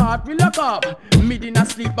 uno heart we lock up. Me didn't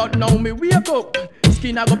sleep out, now me wake up.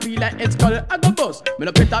 Skin I go peel like head skull I go bust. Me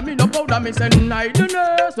no better, me no powder, me say night the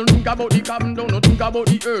nurse. Don't think about the carbon, don't think about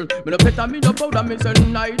the earth. Me no better, me no powder, me say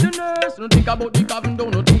night the nurse. Don't think about the carbon,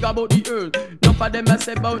 don't think about the earth. Enough of them I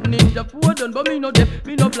say about ninja for done, but me no deaf,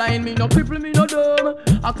 me no blind, me no cripple, me no dumb.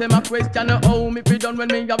 Ask them a question, how me fi done when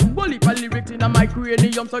me have bully for lyrics in my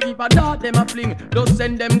cranium. So if I dart them a fling, just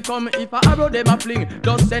send them come. If I arrow them a fling,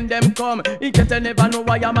 just send them come. In case they never know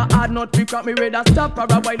why I'm a hard not pick up me radar stop for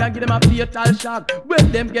a while and give them a fatal shock.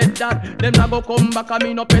 When them get that, them not go come back and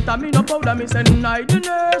me no better, me no powder, me say night the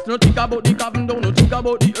nurse. No think about the carbon, don't think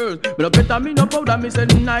about the earth. Me no better, me no powder, me say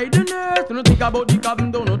night the nurse. No think about the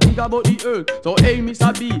carbon, don't think about the earth. So hey,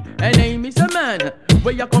 Mr. B, and hey, Mr. Man,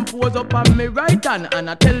 where you compose up on me right hand, and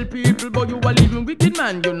I tell people, boy, you a living wicked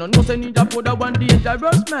man. You know, no say ninja for the one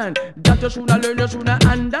dangerous man. That you shoulda learn, you shoulda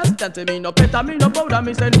understand. Say me no better, me no powder,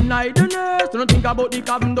 me say night the nurse. Don't think about the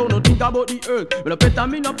carbon, don't think about the earth. Me no better,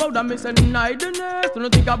 me no powder, me say night the nurse.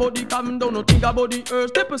 Don't think about the carbon, don't think about the earth.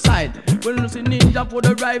 Step aside, when you see ninja for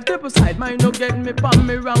the drive. Step aside, mind no get me from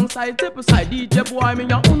me wrong side. Step aside, DJ boy,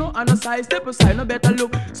 me and uno on the side. Step aside, no better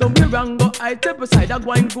look somewhere wrong go I step aside, I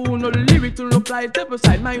go and go no lyric to no fly. Step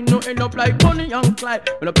aside, mine no end up like Bonnie and Clyde.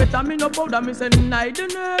 Me no better, me no powder, me say night the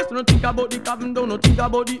nurse. Don't think about the carbon, don't think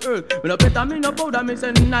about the earth. Me no better, me no powder, me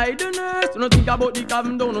say night the nurse. Don't think about the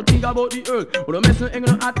carbon, don't think about the earth. Who no mess no ain't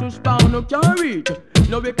no hard to spawn, no can't reach.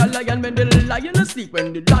 No wake a lion when the lion asleep.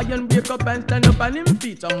 When the lion wake up and stand up on him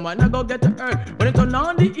feet. Someone a go get hurt when it turn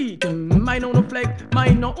on the heat. Mine on no flex,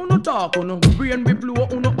 mine no uno talk. Uno brain we blow,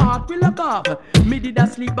 uno heart we lock up. Me did a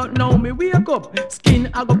sleep but now me wake up. Skin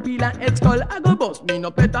I go peel and head skull I go bust. Me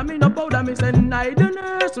no better, me no powder, me say night the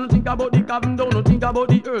nurse. Don't think about the carbon, don't think about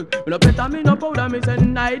the earth. Me no better, me no powder, me say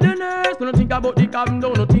night the nurse. Don't think about the carbon,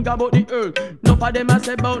 don't think about the earth. Enough of them I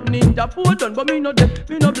say about ninja for done, but me no deaf,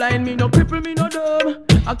 me no blind, me no cripple, me no dumb.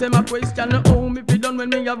 Ask them a question, how me fi done when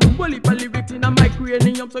me have bully for lyrics in my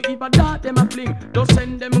cranium. So if I dart them a fling, just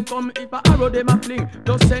send them come. If I arrow them a fling,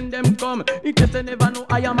 just send them come. In case they never know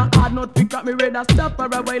I am a hard not pick up me radar stop for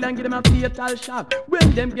a while and give them a fatal shock.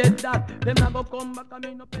 When them get that, them not go come back and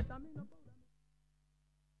me no better, me no.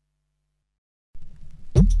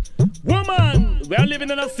 Woman, we are living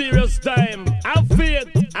in a serious time. Have faith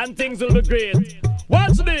and things will be great.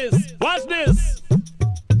 Watch this, watch this.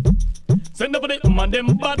 Send nobody man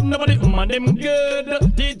them bad, nobody man them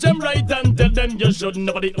good. Teach them right and tell them you should.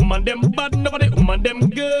 Nobody man them bad, nobody man them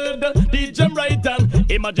good. Teach them right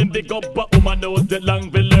and imagine pick up a woman knows the long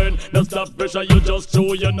we learn. No stop pressure, you just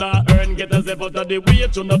show you not earn. Get a step out of the way,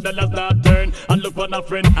 to no dollars not turn. And look for a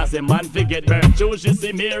friend as a man forget burn. Choose she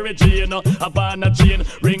see Mary Jane, upon a chain.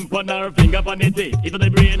 Ring pon her finger pon it, into the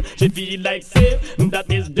brain. She feel like safe,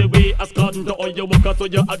 that is the way. According to all you work, so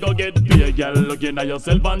you a go get paid. Girl, looking at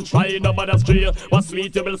yourself and try nobody stray. What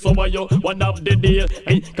sweet you will so you one of the day.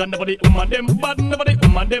 Hey, can nobody man them bad, nobody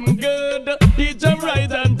man them good. Teach them right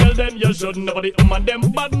and tell them you should. Nobody man them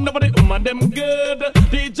bad, nobody man them good.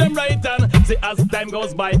 Teach them right and See, as time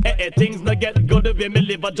goes by, things no get good. The way me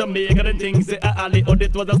live at Jamaica, and things say, Ali, oh,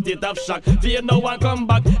 it was a state of shock. Fear no one come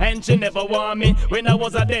back, and she never want me when I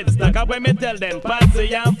was a dead stack. When me tell them,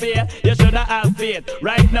 fancy and fear, you shoulda have faith.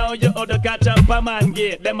 Right now, you oughta catch up a man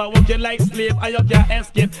gate. Them a walk you like slave, and you can't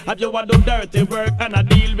escape. Have you a do dirty work, and I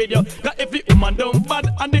deal with you. Cause if the woman don't bad,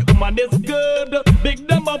 and the woman is good, big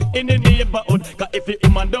them up in the neighborhood. Cause if the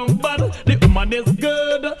woman don't bad, the woman is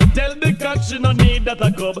good. Tell the cock she no need that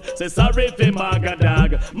a cub. Say sorry for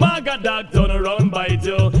Maga dog turn around bite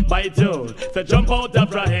you. Say jump out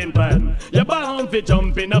of frying pan. You bound fi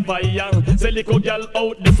jump in a fire. Say little girl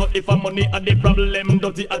out there, so if a money are the problem,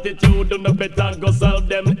 dirty attitude, do no better go solve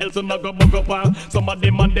them. Else you no go buck up on. Some of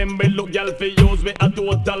them and them will look girl fi use me a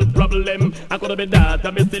total problem. I coulda be that,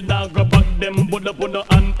 I me still not go back them. Put up on no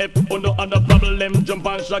and if on no other problem. Jump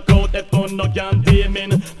and shock out if on no can't tame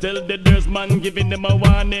in. Tell the Dirtsman giving them a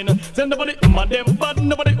warning. Say nobody them bad,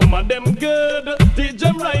 nobody them good. Teach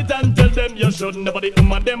them right and tell them you should. Nobody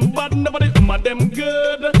them bad, nobody them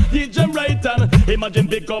good. Teach them right and imagine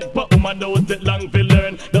pick up a woman don't take long to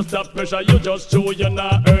learn. Don't stop pressure, you just show you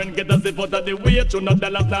not earn. Get a zip out of the way, to no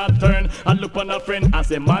dollars not turn. And look on a friend and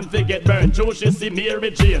say man fi get burned. True she see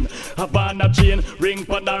Mary Jane, have on a chain, ring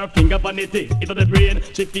on her finger on it, into the brain.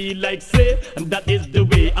 She feel like safe, and that is the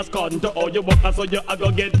way. According to all you work, so you a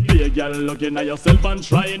go get big. Girl looking at yourself and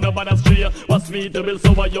trying no bad stray. What's me to build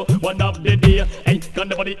so are you one of the day? Hey, can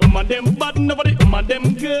nobody them bad, nobody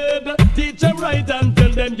them good. Teach them right and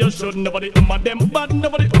tell them you should. Nobody them bad,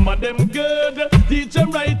 nobody them good. Teach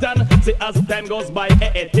them right and say as time goes by,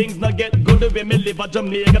 things not get good. The way me live at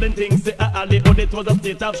Jamaica, then things say Ali, oh, it was a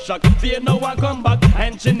state of shock. Fear no one come back,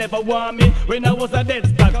 and she never want me when I was a dead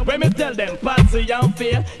stock. When me tell them, fancy and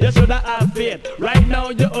fear, you shoulda have faith. Right now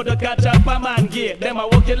you oughta catch up a man gate. Them a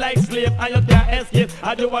walk you like slave, and you can't escape.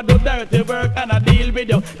 I do a do dirty work, and I deal with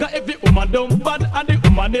you. Cause if the woman don't bad, and the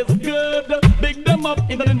woman is good, big them up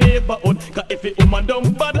in the neighborhood. Cause if the woman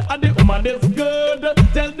don't bad, and the woman is good,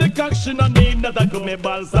 tell the cock she no need that I come me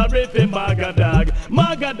ball. Sorry for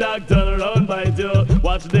Maga dog turn around bite you.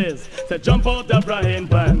 Watch this, say jump out the frying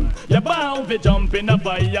pan. You bound fi jump in a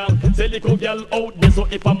fire. Say little girl out there, so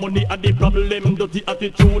if a money are the problem, dirty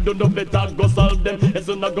attitude, do no better go solve them. It's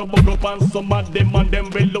not go buck up and some of them and them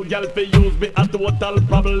will look girl fi use me a total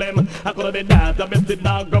problem. I coulda be that, I be still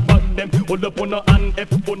not go back them. Hold up on no and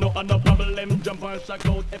if on no problem, jump and shock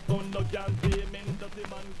out if on no can't pay me. Dirty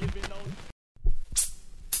man giving out.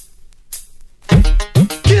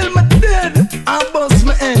 Kill me dead and bust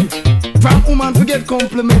me end. From woman forget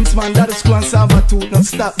compliments, man. That is one Saba tooth, not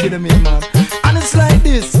stop getting me, man. And it's like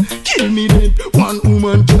this, kill me dead. One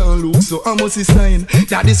woman can't look so I must sign.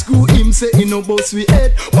 That is screw him say he no boss we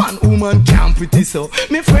head. One woman can't pretty so.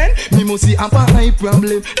 Me friend, me must see have a high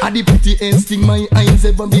problem. I the pretty instinct, my eyes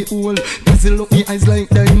ever be old. Cause you look me eyes like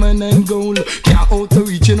diamond and gold. Can't out to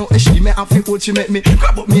reach, you know, she me have to hold, she make me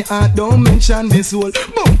grab up me heart, don't mention me soul.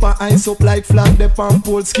 Bumper eyes up like flag, the palm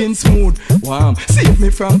pole, skin smooth. Warm, save me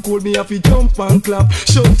from cold, me have to jump and clap.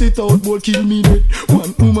 Shout it out, boy, kill me dead.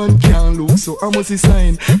 One woman can't look so I must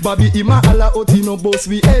sign. Bobby Ima alla out in no boss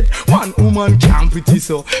we head. One woman can't pretty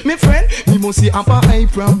so. Me friend, me must see have a high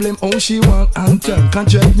problem. How she walk and turn can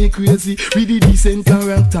drive me crazy. With the decent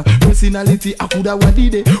character, personality, I coulda what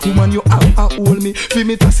did it. Woman you have a hold me. Feel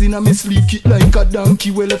me tossing and me sleep kick like a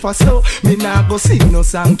donkey. Well if I so, me nah go sing no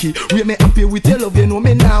sanky. We me happy with your love, you know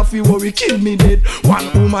me nah fi worry. Kill me dead.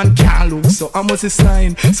 One woman can't look so I must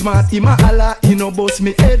sign. Smart Ima alla in no boss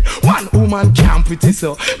me head. One woman can't pretty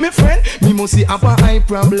so. Me friend, me must see have a high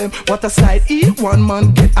problem. What a side E, one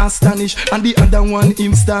man get astonished and the other one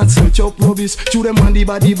him start search up rubbish. Chew them on the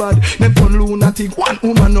body bad. Them turn lunatic. One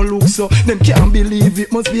woman no look so. Them can't believe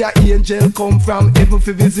it. Must be a angel come from heaven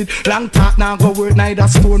for visit. Long talk now go work neither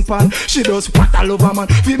stone pan. She does what I love her man.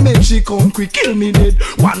 We make she come quick kill me dead.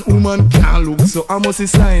 One woman can't look so I must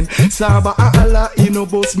sign. Saba Allah he no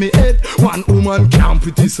boss me head. One woman can't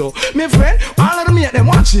pretty so. Me friend, all of them make them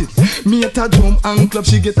watch it. Me at a jump and club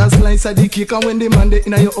she get a slice of the cake. And when the man dey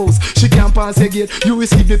in your house, she can't pass a gate. You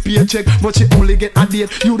receive the paycheck, but she only get a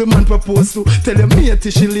date. You the man propose to, tell him me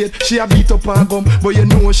till she late. She a beat up her gum, but you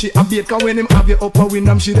know she a bait. Cause when him have you up a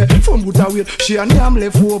windham, she there from good away. She and yam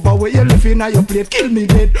left over, where you left in your plate. Kill me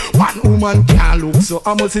dead, one woman can't look so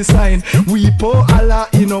I must sign. We pour Allah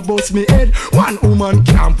in no boss me head. One woman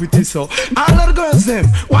can't pretty so. All of the girls them,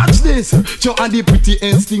 watch this. Show and the pretty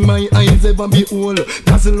instinct, my eyes ever be old.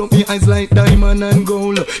 Dazzle up me eyes like diamond and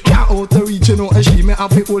gold. Can't out to reach, you know, and she me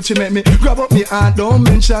have to pole. She make me grab up me heart, don't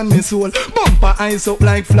mention me soul. Bumper eyes up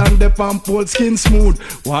like flag, the pump pole, skin smooth.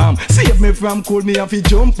 Warm, save me from cold. Me have to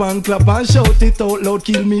jump and clap and shout it out loud,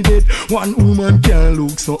 kill me dead. One woman can't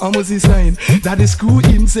look so I must sign that the screw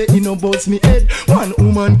him say he no bust me head. One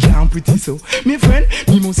woman can't pretty so. Me friend,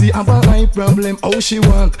 me must see have a high problem. How she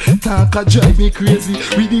walk, talk a drive me crazy.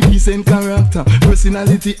 With the decent character,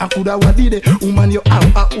 personality, I coulda what did it. Woman you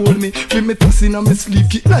have a hold me, feel me tossing on me sleep,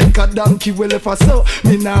 kick like a donkey. Well if I saw,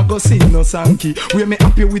 me nah go sing no sanky. Where me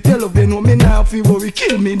happy with tell of they know me nah feel worry,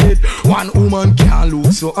 kill me dead. One woman can't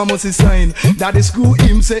look so I must sign that the screw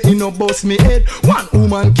him say he no bust me head. One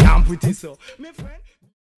woman can't pretty so. Me friend.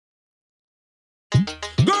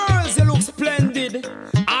 Girls, you look splendid.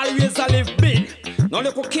 Always I live big. Now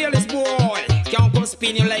look who careless boy can't come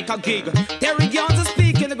spin you like a gig. Terry Ganzie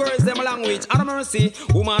speaking the girls them language. Out of mercy,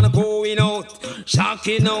 woman going out,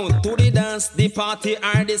 shocking out to the dance, the party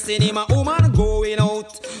or the cinema. Woman going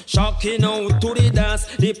out, shocking out to the dance,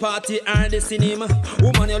 the party or the cinema.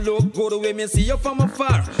 Woman you look good when me see you from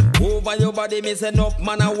afar. Over your body me say enough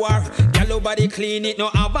man a war. Girl your body clean it no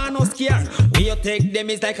have no scare. When you take them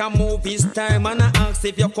it's like a movie star. Man I ask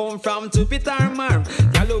if you come from Jupiter or Mars.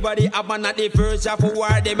 Girl your body have man at the verge of a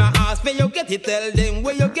war. Them I ask where you get it, tell them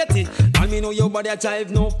where you get it. And me know your body a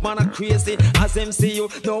jive, no man a crazy. As them see you,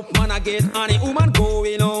 no man a get honey. Woman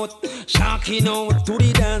going out, shocking out to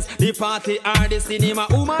the dance, the party or the cinema.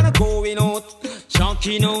 Woman going out,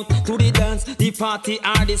 shocking out to the dance, the party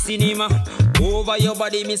or the cinema. Over your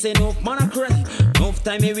body, me say no man a cry. Enough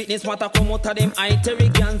time me witness what I come out of them. I Terry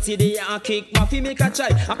Ganzie, they a kick, my fi make a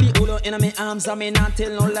try. Happy hold on in my arms, I may not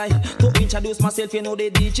tell no lie. To introduce myself, you know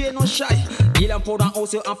the DJ no shy. Deal and powder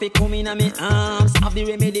house, you have to come in my arms. Have the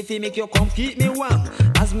remedy fi make you come keep me warm.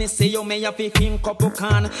 As me say, you may have to think couple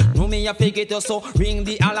can. No me have to get you so ring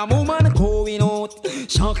the alarm. Woman going out,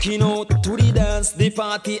 shocking out to the dance, the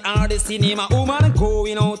party or the cinema. Woman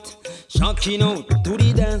going out, shocking out to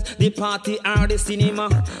the dance, the party or the cinema.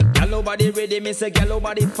 Girl body ready, me say girl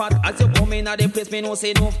body fat. As you come in at the place, me no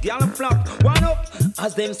say no girl flop. One up,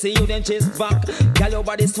 as them see you then chase back. Girl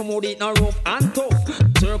body smooth it no rough and tough.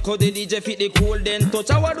 Circle the DJ fit the cool then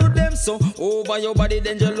touch. I want do them so over your body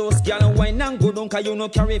then jealous. Girl wine and good on cause you no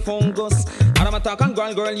carry fungus. I'm a talking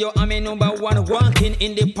girl, you are my number one. Walking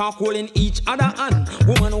in the park holding each other hand.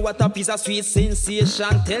 Woman what a piece of sweet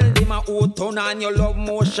sensation. Tell them a old turn on your love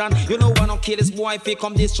motion. You know wanna kill this boy if he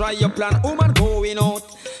come destroy your plan. Woman going out,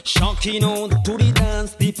 shocking out to the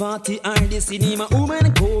dance, the party or the cinema.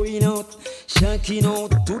 Woman going out, shocking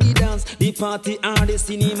out to the dance, the party or the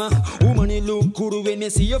cinema. Woman you look good when me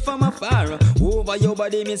see you from afar. Over your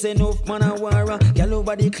body me say no man a war. Girl your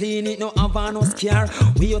body clean it no have no scare.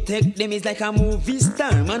 When you take them is like a movie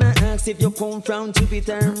star. Man I ask if you come from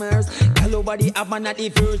Jupiter Mars. Girl your body have man at the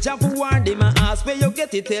verge of war. Them I ask where you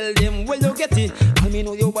get it, tell them where you get it. I mean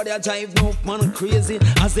know your body a jive, no man crazy.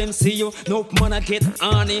 As them see you, no man a get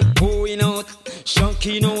on it. Going out,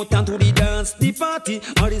 shocking out and to the dance, the party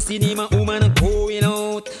or the cinema. Woman going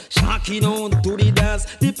out, shocking out to the dance,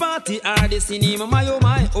 the party or the cinema. My oh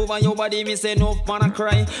my, over your body me say no man a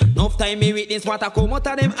cry. Enough time me witness what I come out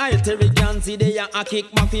of them. I'll tell you Ganzie they a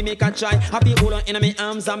kick back fi make a try. Happy hold on in my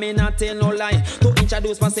arms I may not tell no lie. To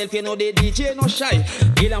introduce myself you know the DJ no shy.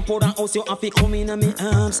 Deal and powder house you have to come in my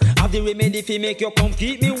arms. Have the remedy fi make you come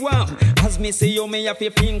keep me warm. As me say you may have to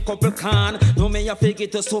think couple can. No may have to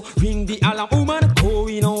get so ring the alarm. Woman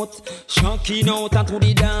going out, shocking out and to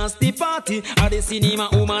the dance, the party or the cinema.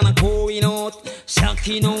 Woman going out,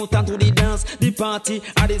 shocking out and to the dance, the party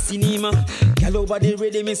or the cinema. Girl your body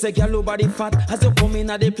ready, me say girl your body fat. As you come in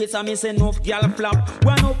at the place I me say no girl flap.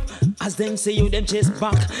 One up, as them say you them chase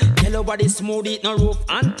back. Girl your body smooth it no rough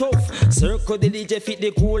and tough. Circle the DJ fit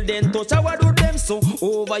the cool then touch. I want do them so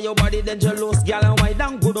over your body then jealous. Girl and white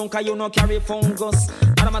and good on cause you no carry fungus.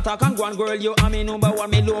 I'm a talking one girl, you are me number one.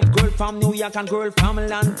 Me love girl from New York and girl from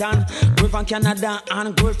London. Girl from Canada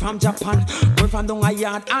and girl from Japan. Girl from down a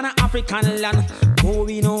yard and an African land.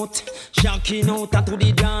 Going out, shocking out and to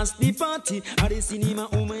the dance, the party or the cinema.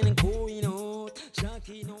 Woman going out,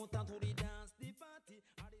 shocking out and to the dance, the party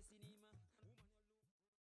or the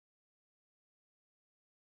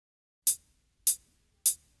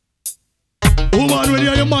cinema. Woman, when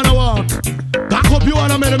you're your man, I walk. Cock up you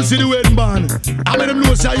and I make them see the wedding band. I make them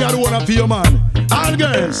know say you're the one for your man. All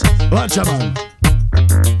girls, watch your man.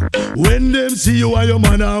 When them see you and your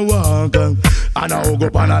man a walk, and I hug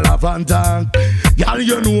up and I laugh and talk. Girl,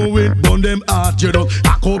 you know it, burn them heart, you know.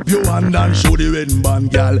 Cock up your hand and show the wedding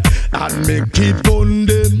band, girl. And make keep on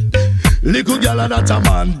them. Little girl and that a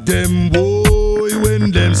man, them boy.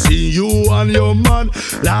 when them see you and your man.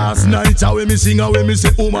 Last night I when me sing, I when me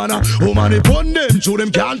say, woman upon them. Show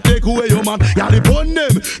them can't take away your man, gal upon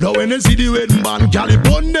them. Now when they see the wedding band, gal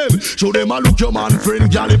upon them. Show them I look your man friend,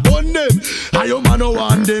 gal upon them. And your man no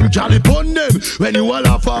want them, gal upon them. When you all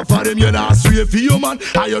laugh off for them, you not swear for your man.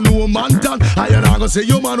 And you know man tan, and you not gonna say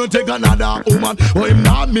your man will take another woman. Or him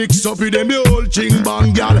not mix up with them, the whole ching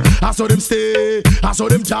bang gal. I saw them stay, I saw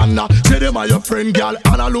them chanda. Say them are your friend, gal.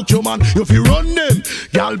 And I look your man, you fi run them.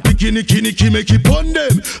 Gal picking kinny, make it on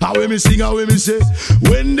them. How when me sing, how when me say,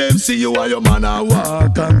 when them see you and your man a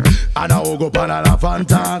walk, and I walk up and I laugh and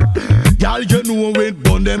talk. Gal, you know when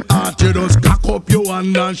bun them heart, you just cock up your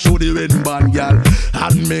hand and show the wedding band, gal,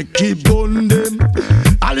 and make it bun them.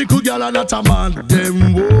 A little gal and not a man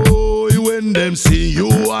them, boy. When them see you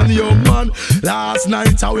and your man. Last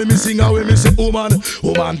night how when me sing, how when me say, woman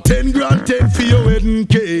 10 grand 10 for your wedding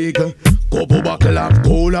cake. Couple buckle of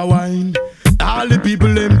cola wine. All the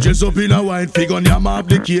people them dress up in a white fig on your map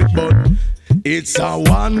the cake, but it's a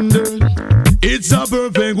wonder, it's a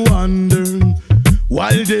perfect wonder.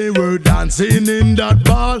 While they were dancing in that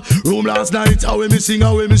ball room last night, how when me sing,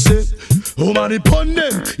 how when me say, woman upon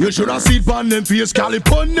them, you should have seen upon them face, gal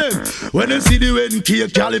upon them. When they see the wedding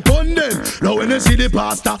cake, gal upon them. Now when they see the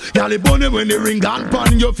pasta, gal upon them. When they ring and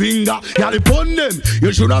pan your finger, gal upon them.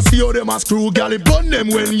 You should have see how them a screw, gal upon them.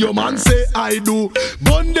 When your man say I do,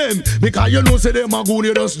 bun them. Because you know say them a goon,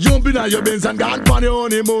 you just jump in at your Benz and gone pan your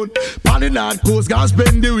honeymoon. Pan the North Coast, gone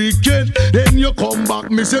spend the weekend. Then you come back,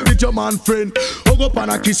 me say with your man friend. Up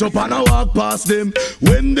and a kiss up and a walk past them.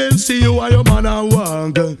 When them see you and your man a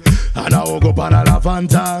walk, and I walk up and a laugh and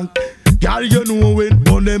talk. Girl, you know when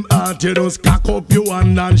bun them heart, you just cock up your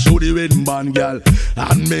hand and show the wedding band, girl,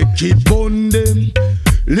 and make it bun them.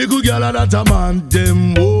 Little girl and that a man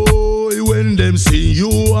them, boy, when them see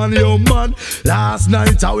you and your man. Last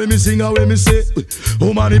night how when me sing, how when me say,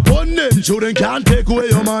 woman upon them, show them can't take away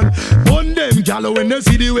your man. Bun them, girl, when they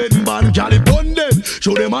see the wedding band, girl, upon them.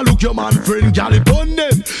 Show them I look your man friend, girl, upon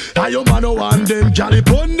them. And your man no want them, girl,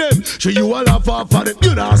 upon them. Show you all laugh off for them,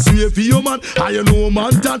 you not swear for your man. And you know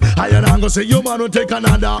man tan, and you not gonna say your man will take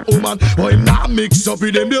another woman. But him not mix up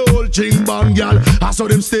with them, the whole ching bang, girl. I saw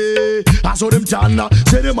them stay, I saw them chanda.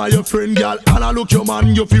 Say them are your friend, girl, and I look your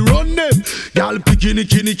man, you fi run them. Girl, kinny,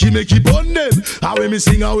 make it on them. How when me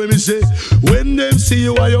sing, how when me say, when them see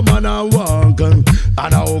you and your man a walk, and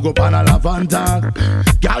I walk up and I laugh and talk.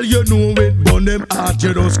 Girl, you know it bun them heart,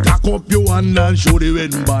 you just cock up your hand and show the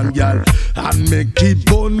wedding band, girl, and make it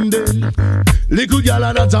bun them. Little girl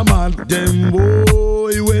and that a man them,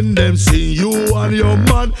 boy, when them see you and your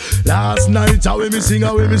man. Last night how when me sing,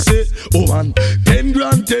 how when me say, 10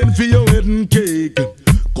 grand 10 for your wedding cake.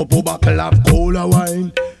 Couple buckle of cola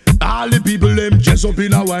wine. All the people them dress up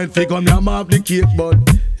in a white fig on your map the cake, but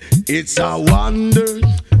it's a wonder,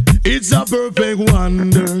 it's a perfect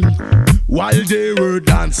wonder. While they were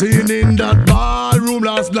dancing in that ballroom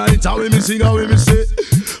last night, how when me sing, how when me say,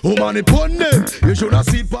 woman upon them, you should have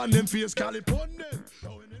seen upon them face, call upon them.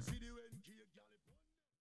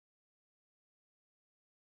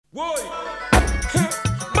 Whoa,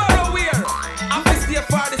 borrow wear. I'm this year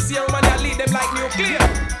for this year, man, I lead them like nuclear.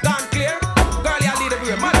 Gone clear, girl, you lead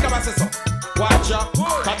everywhere. Man, come and say so. Watch out,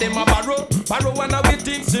 cause them a borrow when I wait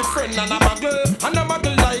things in friend and I'm a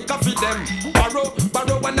girl like a feed them.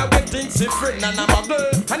 Borrow when I wait things in friend and I'm a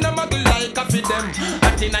girl like a feed them.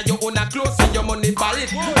 Atina you own a clothes for your money buy it.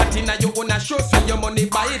 Atina you own a shoes for your money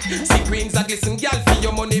buy it. See queens a glisten girl for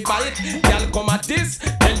your money buy it. Girl come at this,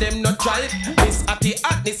 tell them not try it. This at the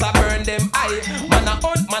hotness I burn them eye. Man a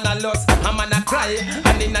hunt, man a lost, and man a cry.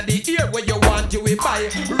 And in the ear where you want you will buy.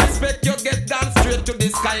 Respect you get down straight to the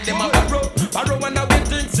sky. Them a borrow when I wait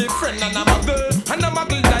things in friend and I'm a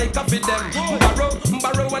girl like a feed them.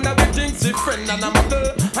 Borrow when I wait things in friend and I'm a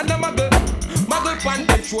girl Muggle pan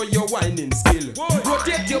them show your whining skill.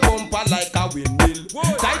 Rotate your bumper like a windmill.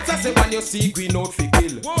 Tight as a when you see green out fi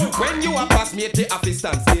kill. When you a pass me te a fi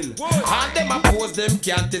stand still. And them a pose them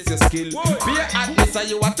can't test your skill. Be a hotness and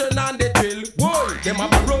you a turn on the drill. Them a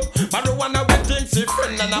borrow when I wait things in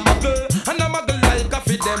friend and I'm a girl like a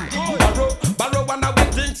feed them. Borrow when I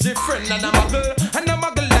wait things in friend and I'm a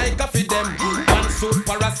girl like a feed them. One suit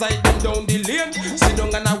parasite them down the lane. Sit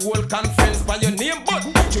down and a whole conference by your name, but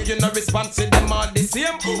you no response to them all the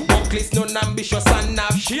same. Workless, none ambitious and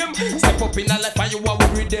have shame. Step up in a life and you are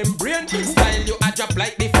with them brain. Style you a drop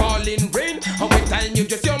like the falling rain. And with time you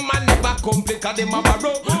just your man never complete. Cause them a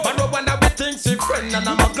borrow when I wait things in friend and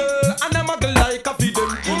I'm a girl like a feed them.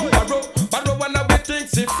 Borrow when I wait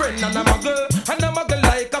things in friend and I'm a girl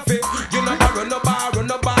like a feed. You no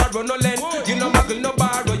borrow no lend. You no muggle no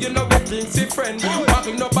borrow. You no wait things in friend.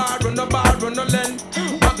 Muggle no borrow no lend.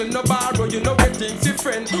 see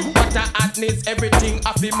friend. What a hotness, everything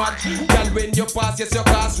happy match. Girl, when you pass, yes, your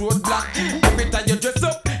cars roadblock. Every time you dress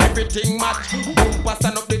up, everything match. Bumper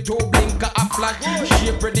stand up the toe, blinker a flash.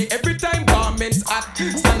 Shape ready every time, garments hot.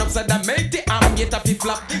 Stand upside the mate, I'm yet a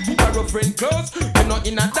flap. Borrow friend close, you know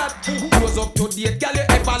in a that. Close up to date, girl, you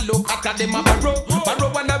ever look at them a borrow.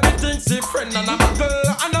 Borrow and everything, see friend and I'm a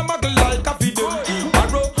girl. And I'm a girl like a feed them.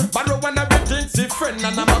 Borrow and everything, see friend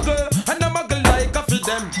and I'm a girl. And I'm a girl like a feed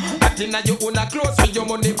them. Atina you own a clothes for your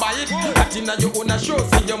money buy it. Atina you own a shows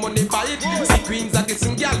for your money buy it. See queens are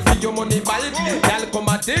kissing girl for your money buy it. Girl come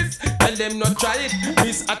at this, tell them not try it.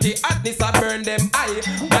 Miss at the hotness I burn them eye.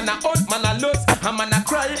 Man a hunt, man a lust, and man a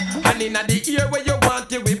cry. And in the ear where you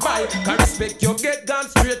want you we buy. Can respect you get gone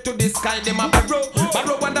straight to the sky. Them a borrow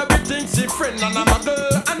and everything she friend. And I'm a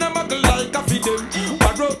girl like a feed them.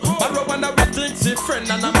 Borrow and everything she friend.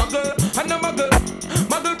 And I'm a girl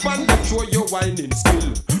pan them show your whining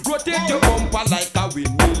skill. Rotate your bumper like a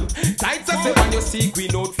windmill. Tight as say when you see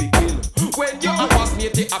queen out fi kill. When you a pass me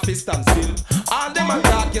the happy stand still. All them a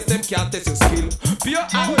dark, yes them can't test your skill. Pure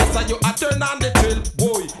honest and you a turn on the trail.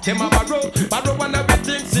 Boy, them a borrow and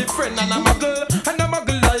everything see friend. And I'm a girl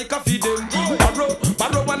like a feed them.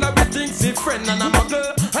 Borrow and everything see friend. And I'm a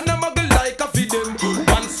girl like a feed them.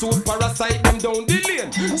 One suit parasite them down the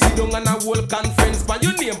lane. Sit down and a whole conference by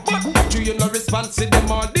your name. But you no response to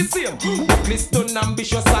them all the same. Reckless,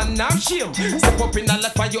 ambitious and not shame. Step up in a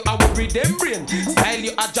life and you a worry them brain. Style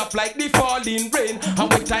you a drop like the falling rain.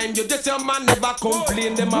 And with time you just your man never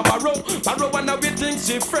complain. Them a borrow and everything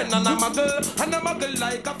she friend. And I'm a girl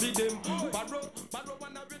like a feed them. Borrow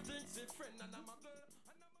and everything she friend. And I'm a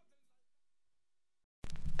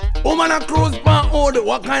girl. Woman a cruise pan old,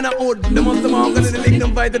 what kind of old? The most of them gonna link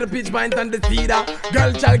them fight to the pitch pint and the cedar.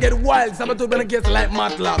 Girl child get wild, Saba to gonna get like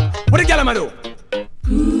Mackerel. What the girl am I do?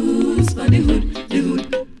 Cruise for the hood,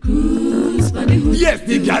 cruise for the hood. Yes,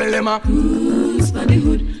 the girl them a cruise for the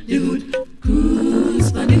hood,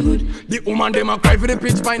 cruise for the hood. The woman them a cry for the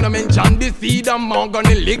pitch pint, I mention the cedar. Man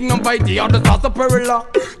gonna link them fight the other sauce of perilla.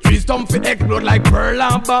 Three stump fi explode like pearl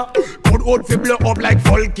lava. Good old fi blow up like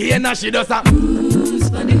volcano. She does a cruise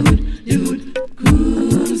for the hood,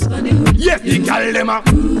 cruise for the hood. Yes, the girl them a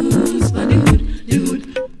cruise for the hood,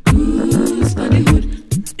 cruise for the hood.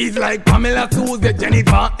 It's like Pamela Susie,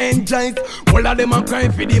 Jennifer and Giants. All of them a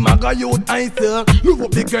crying for the maga youth eyes. Look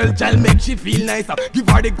up the girl child, make she feel nicer. Give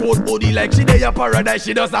her the cold body like she day a paradise.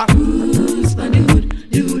 She does a cruise for the hood,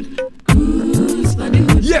 cruise for the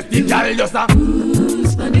hood. Yes, the girl does a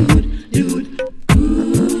cruise for the hood,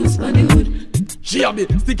 cruise for the hood. She have the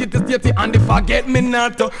sticky to safety and the forget me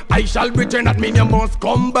not. I shall return, that mean you must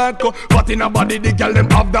come back. But in a body the girl them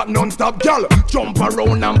have that non-stop girl. Jump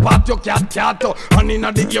around and pat your cat. And in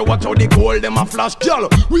a the ear watch how the gold them a flash girl.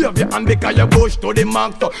 We have your hand because you push to the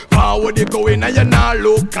max. Forward you going and you not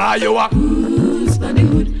look how you are. Cruise for the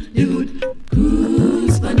hood,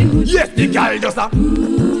 cruise for the hood. Yes, the girl just a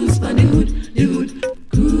cruise for the hood,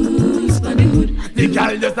 cruise for the hood. The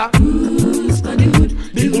girl just a cruise for the hood.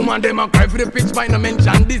 The woman them a cry for the pitch pine, I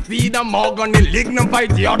mention the seed and Morgan, the lignum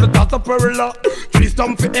fight the other toss of perilla. Three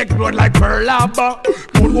stump fi explode like pearl lava.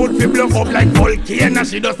 Good wood fi blow up like volcano.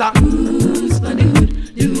 She does a cruise for the hood,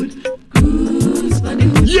 cruise for the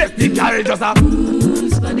hood. Yes, the girl does a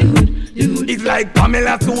cruise for the hood. It's like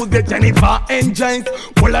Pamela Susie, Jennifer and Giants.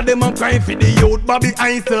 All of them a crying for the youth Bobby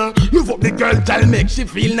Ice. Look up the girl child, make she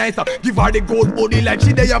feel nicer. Give her the gold body like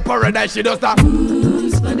she day a paradise. She does a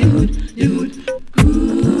cruise for the hood,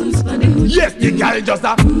 cruise for the hood. Yes, the girl just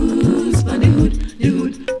a cruise for the hood,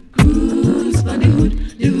 cruise for the hood.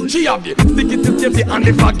 She have the sticky to safety and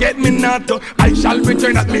the forget me not. I shall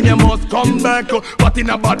return, that mean you must come back. But in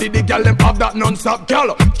a body the girl them have that non-stop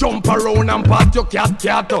girl. Jump around and pat your cat.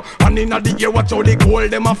 And in a the ear watch how the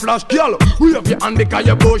gold them a flash girl. We have your hand because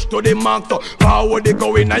you push to the max. Forward you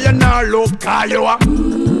going and you not look how you are.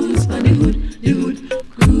 Cruise for the hood,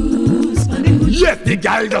 cruise for the hood. Yes, the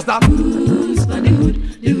girl just a cruise for the hood,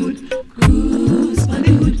 cruise for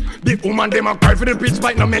the hood. The woman them a cry for the pitch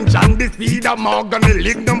fight, no mention the seed of Morgan, the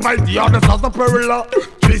lick them fight the other sauce of perilla.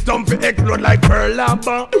 Three stump fi explode like pearl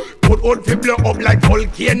lava. Good old fi blow up like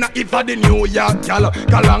volcano. If a the New York gal,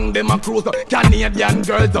 Galang them a cruise, Canadian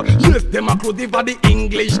girls. Yes, them a cruise. If a the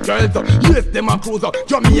English girls, yes, them a cruise,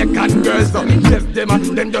 Jamaican girls. Yes,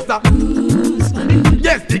 them just a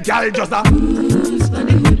yes, the gal just a cruise for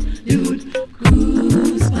the hood,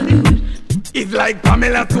 cruise for the hood. It's like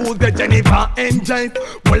Pamela Susie, Jennifer and Giants.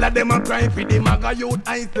 All of them a crying for the maga youth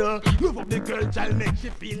eyes. Love up the girl child, make she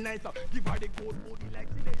feel nicer. Give her the gold body like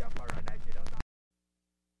she day a paradise.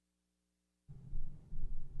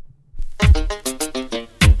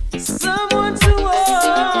 Someone to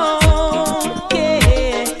walk, yeah.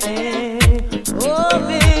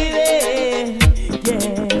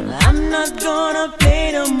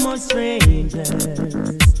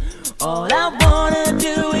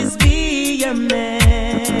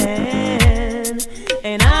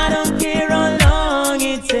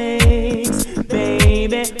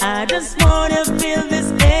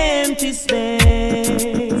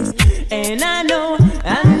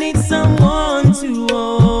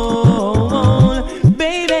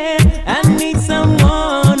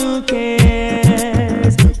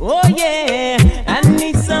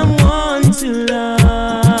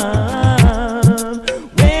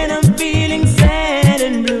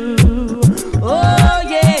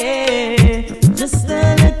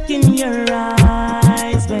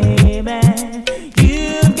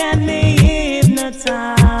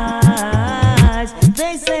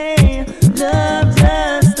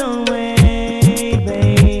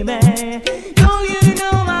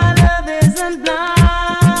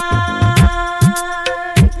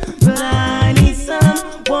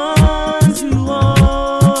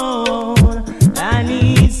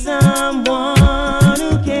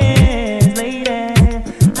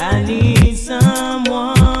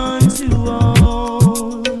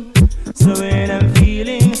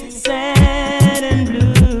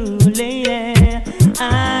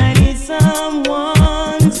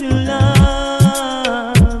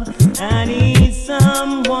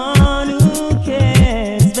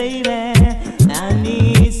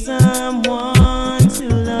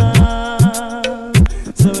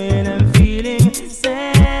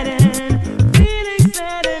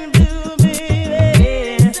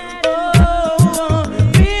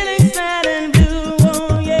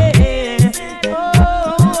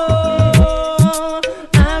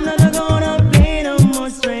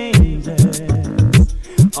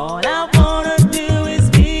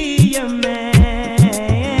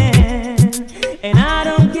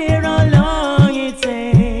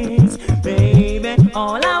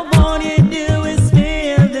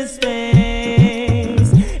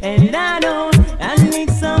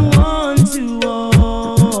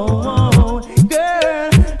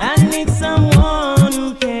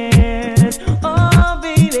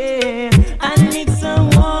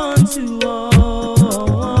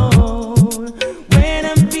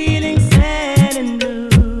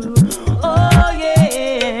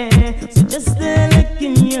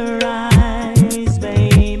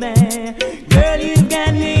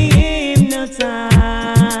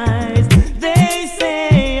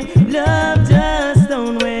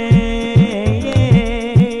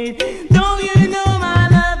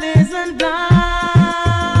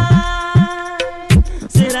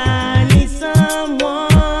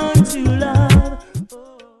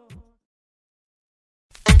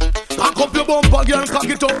 bumper, girl, cock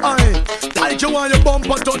it up high. Like you want your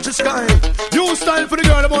bumper touch the sky. New style for the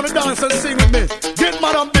girl that wanna dance and sing with me. Get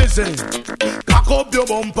mad and busy. Cock up your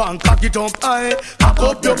bumper and cock it up high. Cock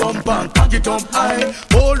up your bumper and cock it up high.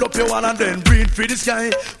 Hold up your one and then breathe for the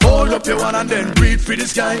sky. Hold up your one and then breathe for the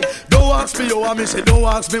sky. Don't ask me how I me say, don't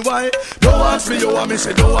ask me why. Don't ask me how I me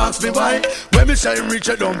say, don't ask me why. When me say reach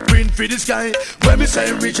a don't breathe for the sky. When me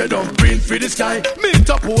say reach a don't breathe for the sky. Me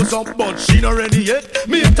to pose up but she not ready yet.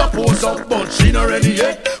 Me to pose up but she not ready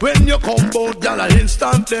yet. When you come bout, gyal, a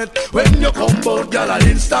instant dead. When you come bout, gyal, a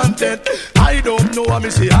instant dead. I don't know, I me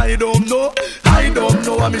say I don't know. I don't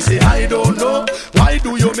know, I me say I don't know. Why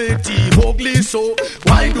do you make tea ugly so?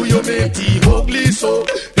 Why do you make tea ugly so?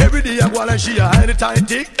 Every day I go and she a hide the tight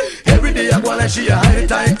tick. Every day I go and she a hide the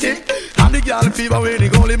tight tick. And the gyal fever when the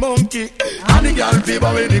gully monkey. And the gyal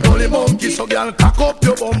fever when the gully monkey. So gyal, cock up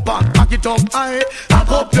your bumper, cock it up high.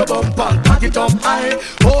 Cock up your bumper, cock it up high.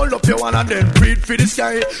 Hold up your one and then breathe for the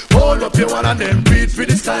sky. Hold up your one and then breathe for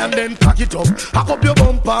the sky and then cock it up. Cock up your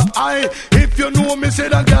bumper high. If you know me say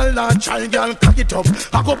that girl not try, girl, cock it up.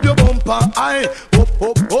 Cock up your bumper high. Up,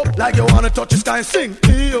 up, up like you wanna touch the sky. Sing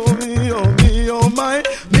me oh me oh me oh my.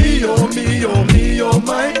 Me oh me oh me oh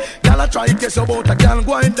my. Girl, I try to kiss about a girl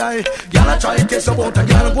go and die. Girl, I try to kiss about a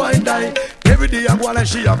girl go and die. Every day I go and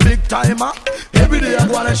she a big timer. Every day I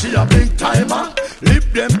go and she a big timer. Lip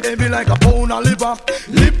them heavy like a pound of liver.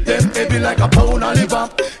 Lip them heavy like a pound of liver.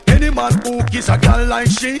 Any man who kiss a girl like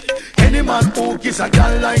she, any man who kiss a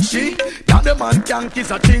girl like she, that the man can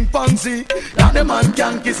kiss a chimpanzee. That the man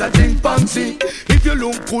can kiss a chimpanzee. If you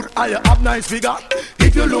look good, I have nice figure.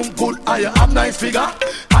 If you look good, I have nice figure.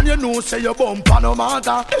 And you know say your bumper no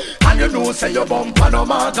matter. And you know say your bumper no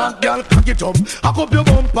matter. Girl, cock it up, cock up your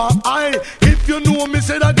bumper high. If you know me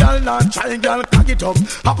say that girl not try, girl, cock it up,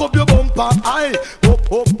 cock up your bumper high.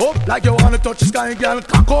 Up, up, up like you wanna touch the sky, girl.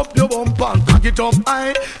 Cock up your bumper, cock it up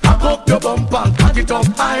high. Cock up your bumper, cock it up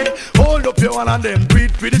high. Hold up your one and then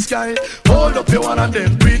breathe for the sky. Hold up your one and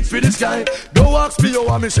then breathe for the sky. Don't ask me how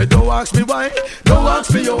I me say, don't ask me why. Don't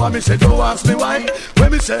ask me how I me say, don't ask me why.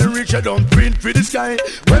 When me say reach, I don't breathe for the sky.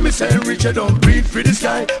 When me say reach, I don't breathe for the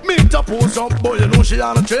sky. Me to pose up, boy, you know she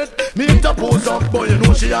on a tread. Me to pose up, boy, you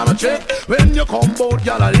know she on a tread. When you come bout,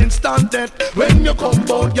 girl, an instant death. When you come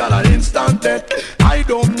bout, girl, an instant death. I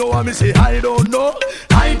don't know, I me say I don't know.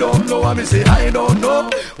 I don't know, I me say I don't know.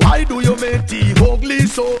 Why do you make tea ugly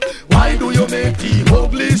so? Why do you make tea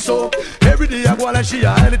ugly so? Every day I go and she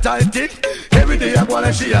a hide the tight tick. Every day I go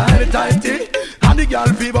and she a hide the tight tick. And the girl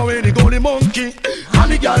fever when the gully monkey.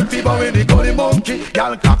 And the girl fever when the gully monkey.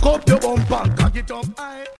 Girl, cock up your bumper, cock it up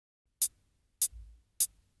high.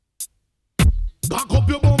 Cock up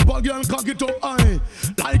your bumper, girl, cock it up high.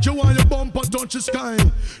 Like you want your bumper touch the sky.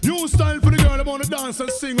 New style for the girl that wanna dance and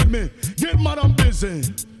sing with me. Get mad and busy.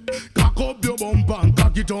 Cock up your bumper and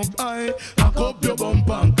cock it up high. Cock up your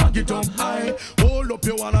bumper and cock it up high. Hold up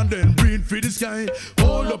your one and then breathe for the sky.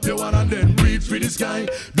 Hold up your one and then breathe for the sky.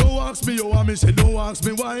 Don't ask me how I me say, don't ask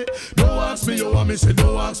me why. Don't ask me how I me say,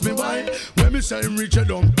 don't ask me why. When me say reach, I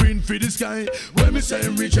don't breathe for the sky. When me say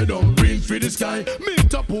reach, I don't breathe for the sky. Me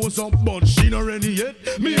to pose up but she not ready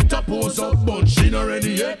yet. Me to pose up but she not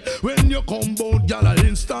ready yet. When you come bout, gyal, an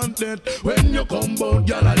instant dead. When you come bout,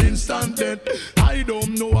 gyal, an instant dead. I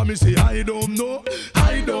don't know, I me say I don't know.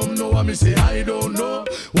 I don't know, I me say I don't know.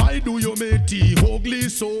 Why do you make tea ugly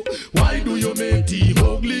so? Why do you make tea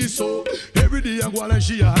ugly so? Every day I go and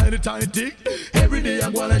she a hide the tight tick. Every day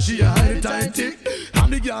I go and she a hide the tight tick.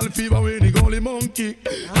 And the girl fever when the gully monkey.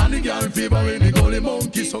 And the girl fever when the gully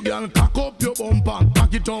monkey. So girl, cock up your bumper,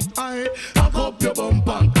 cock it up high. Cock up your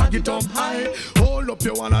bumper, cock it up high. Hold up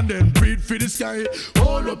your one and then breathe for the sky.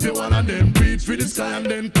 Hold up your one and then breathe for the sky and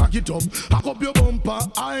then cock it up. Cock up your bumper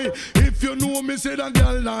high. If you know me say that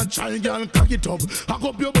girl not try, girl, cock it up. Cock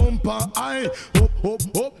up your bumper high. Up,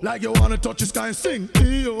 up, up like you wanna touch the sky. Sing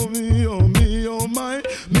me oh me oh me oh my.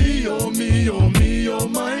 Me oh me oh me oh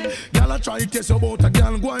my. Girl, I try to test about a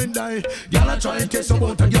girl go and die. Girl, I try to test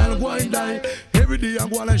about a girl go and die. Every day I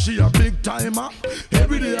go and she a big timer.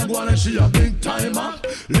 Every day I go and she a big timer.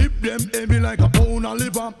 Lip them heavy like a pound of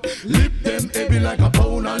liver. Lip them heavy like a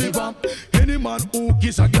pound of liver. Any man who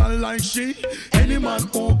kiss a girl like she, any man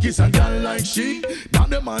who kiss a girl like she, that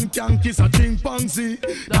the man can kiss a chimpanzee.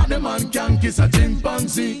 That the man can kiss a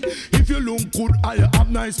chimpanzee. If you look good, I have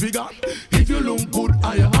nice figure. If you look good,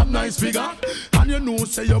 I have nice figure. And you know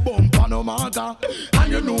say your bumper no matter.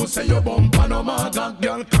 And you know say your bumper no matter.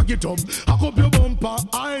 Girl, cock it up, cock up your bumper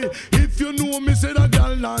high. If you know me say that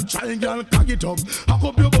girl not try, girl, cock it up, cock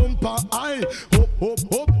up your bumper high. Up,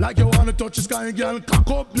 up, up like you wanna touch the sky, girl. Cock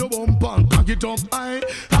up your bumper, cock it up high.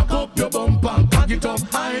 Cock up your bumper, cock it up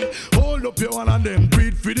high. Hold Hold up your one and then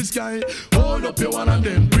breathe for the sky. Hold up your one and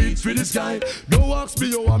then breathe for the sky. Don't ask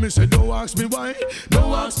me yo, and me say don't ask me why.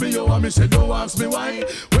 Don't ask me yo, and me say don't ask me why.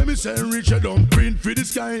 When me say reach, you don't breathe for the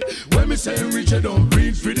sky. When me say reach, you don't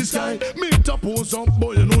breathe for the sky. Me to pose up,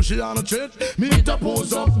 boy, you know she on a chat. Me to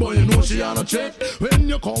pose up, boy, you know she on a chat. When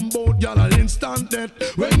you come out, girl, an instant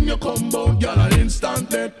death. When you come out, girl, an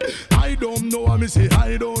instant death. I don't know, and me say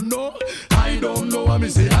I don't know. I don't know, and me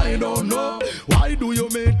say I don't know. Why do you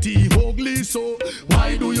make tea ugly so?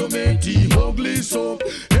 Why do you make tea ugly so?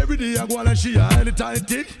 Every day I go and she a highly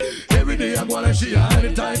tighty. Every day I go and she a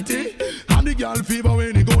highly tighty. And the girl fever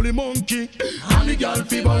when he go the monkey. And the girl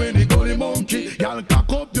fever when he go the monkey. Girl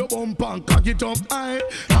cock up your bump and cock it up high.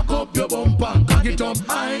 Cock up your bump and cock it up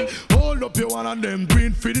high. Hold up your one and then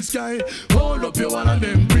breathe for the sky. Hold up your one and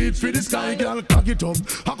then breathe for the sky. Girl cock it up.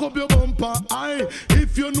 Cock up your bumper high.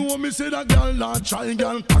 If you know me say that girl not try.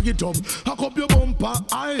 Girl cock it up. Cock up your bumper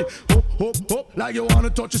high. Up, up, up. Like you wanna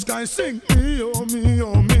touch the sky. Sing me, oh, me,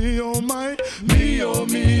 oh, me, oh, my. Me, oh,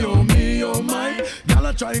 me, oh, me, oh, my. Girl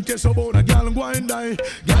I try and kiss about a girl go and die.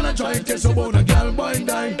 Girl I try and kiss about a girl go and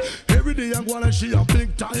die. Every day I go and she a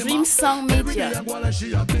big time. Dream Song Media. Every day I go and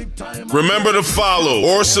she a big time. Remember to follow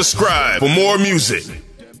or subscribe for more music.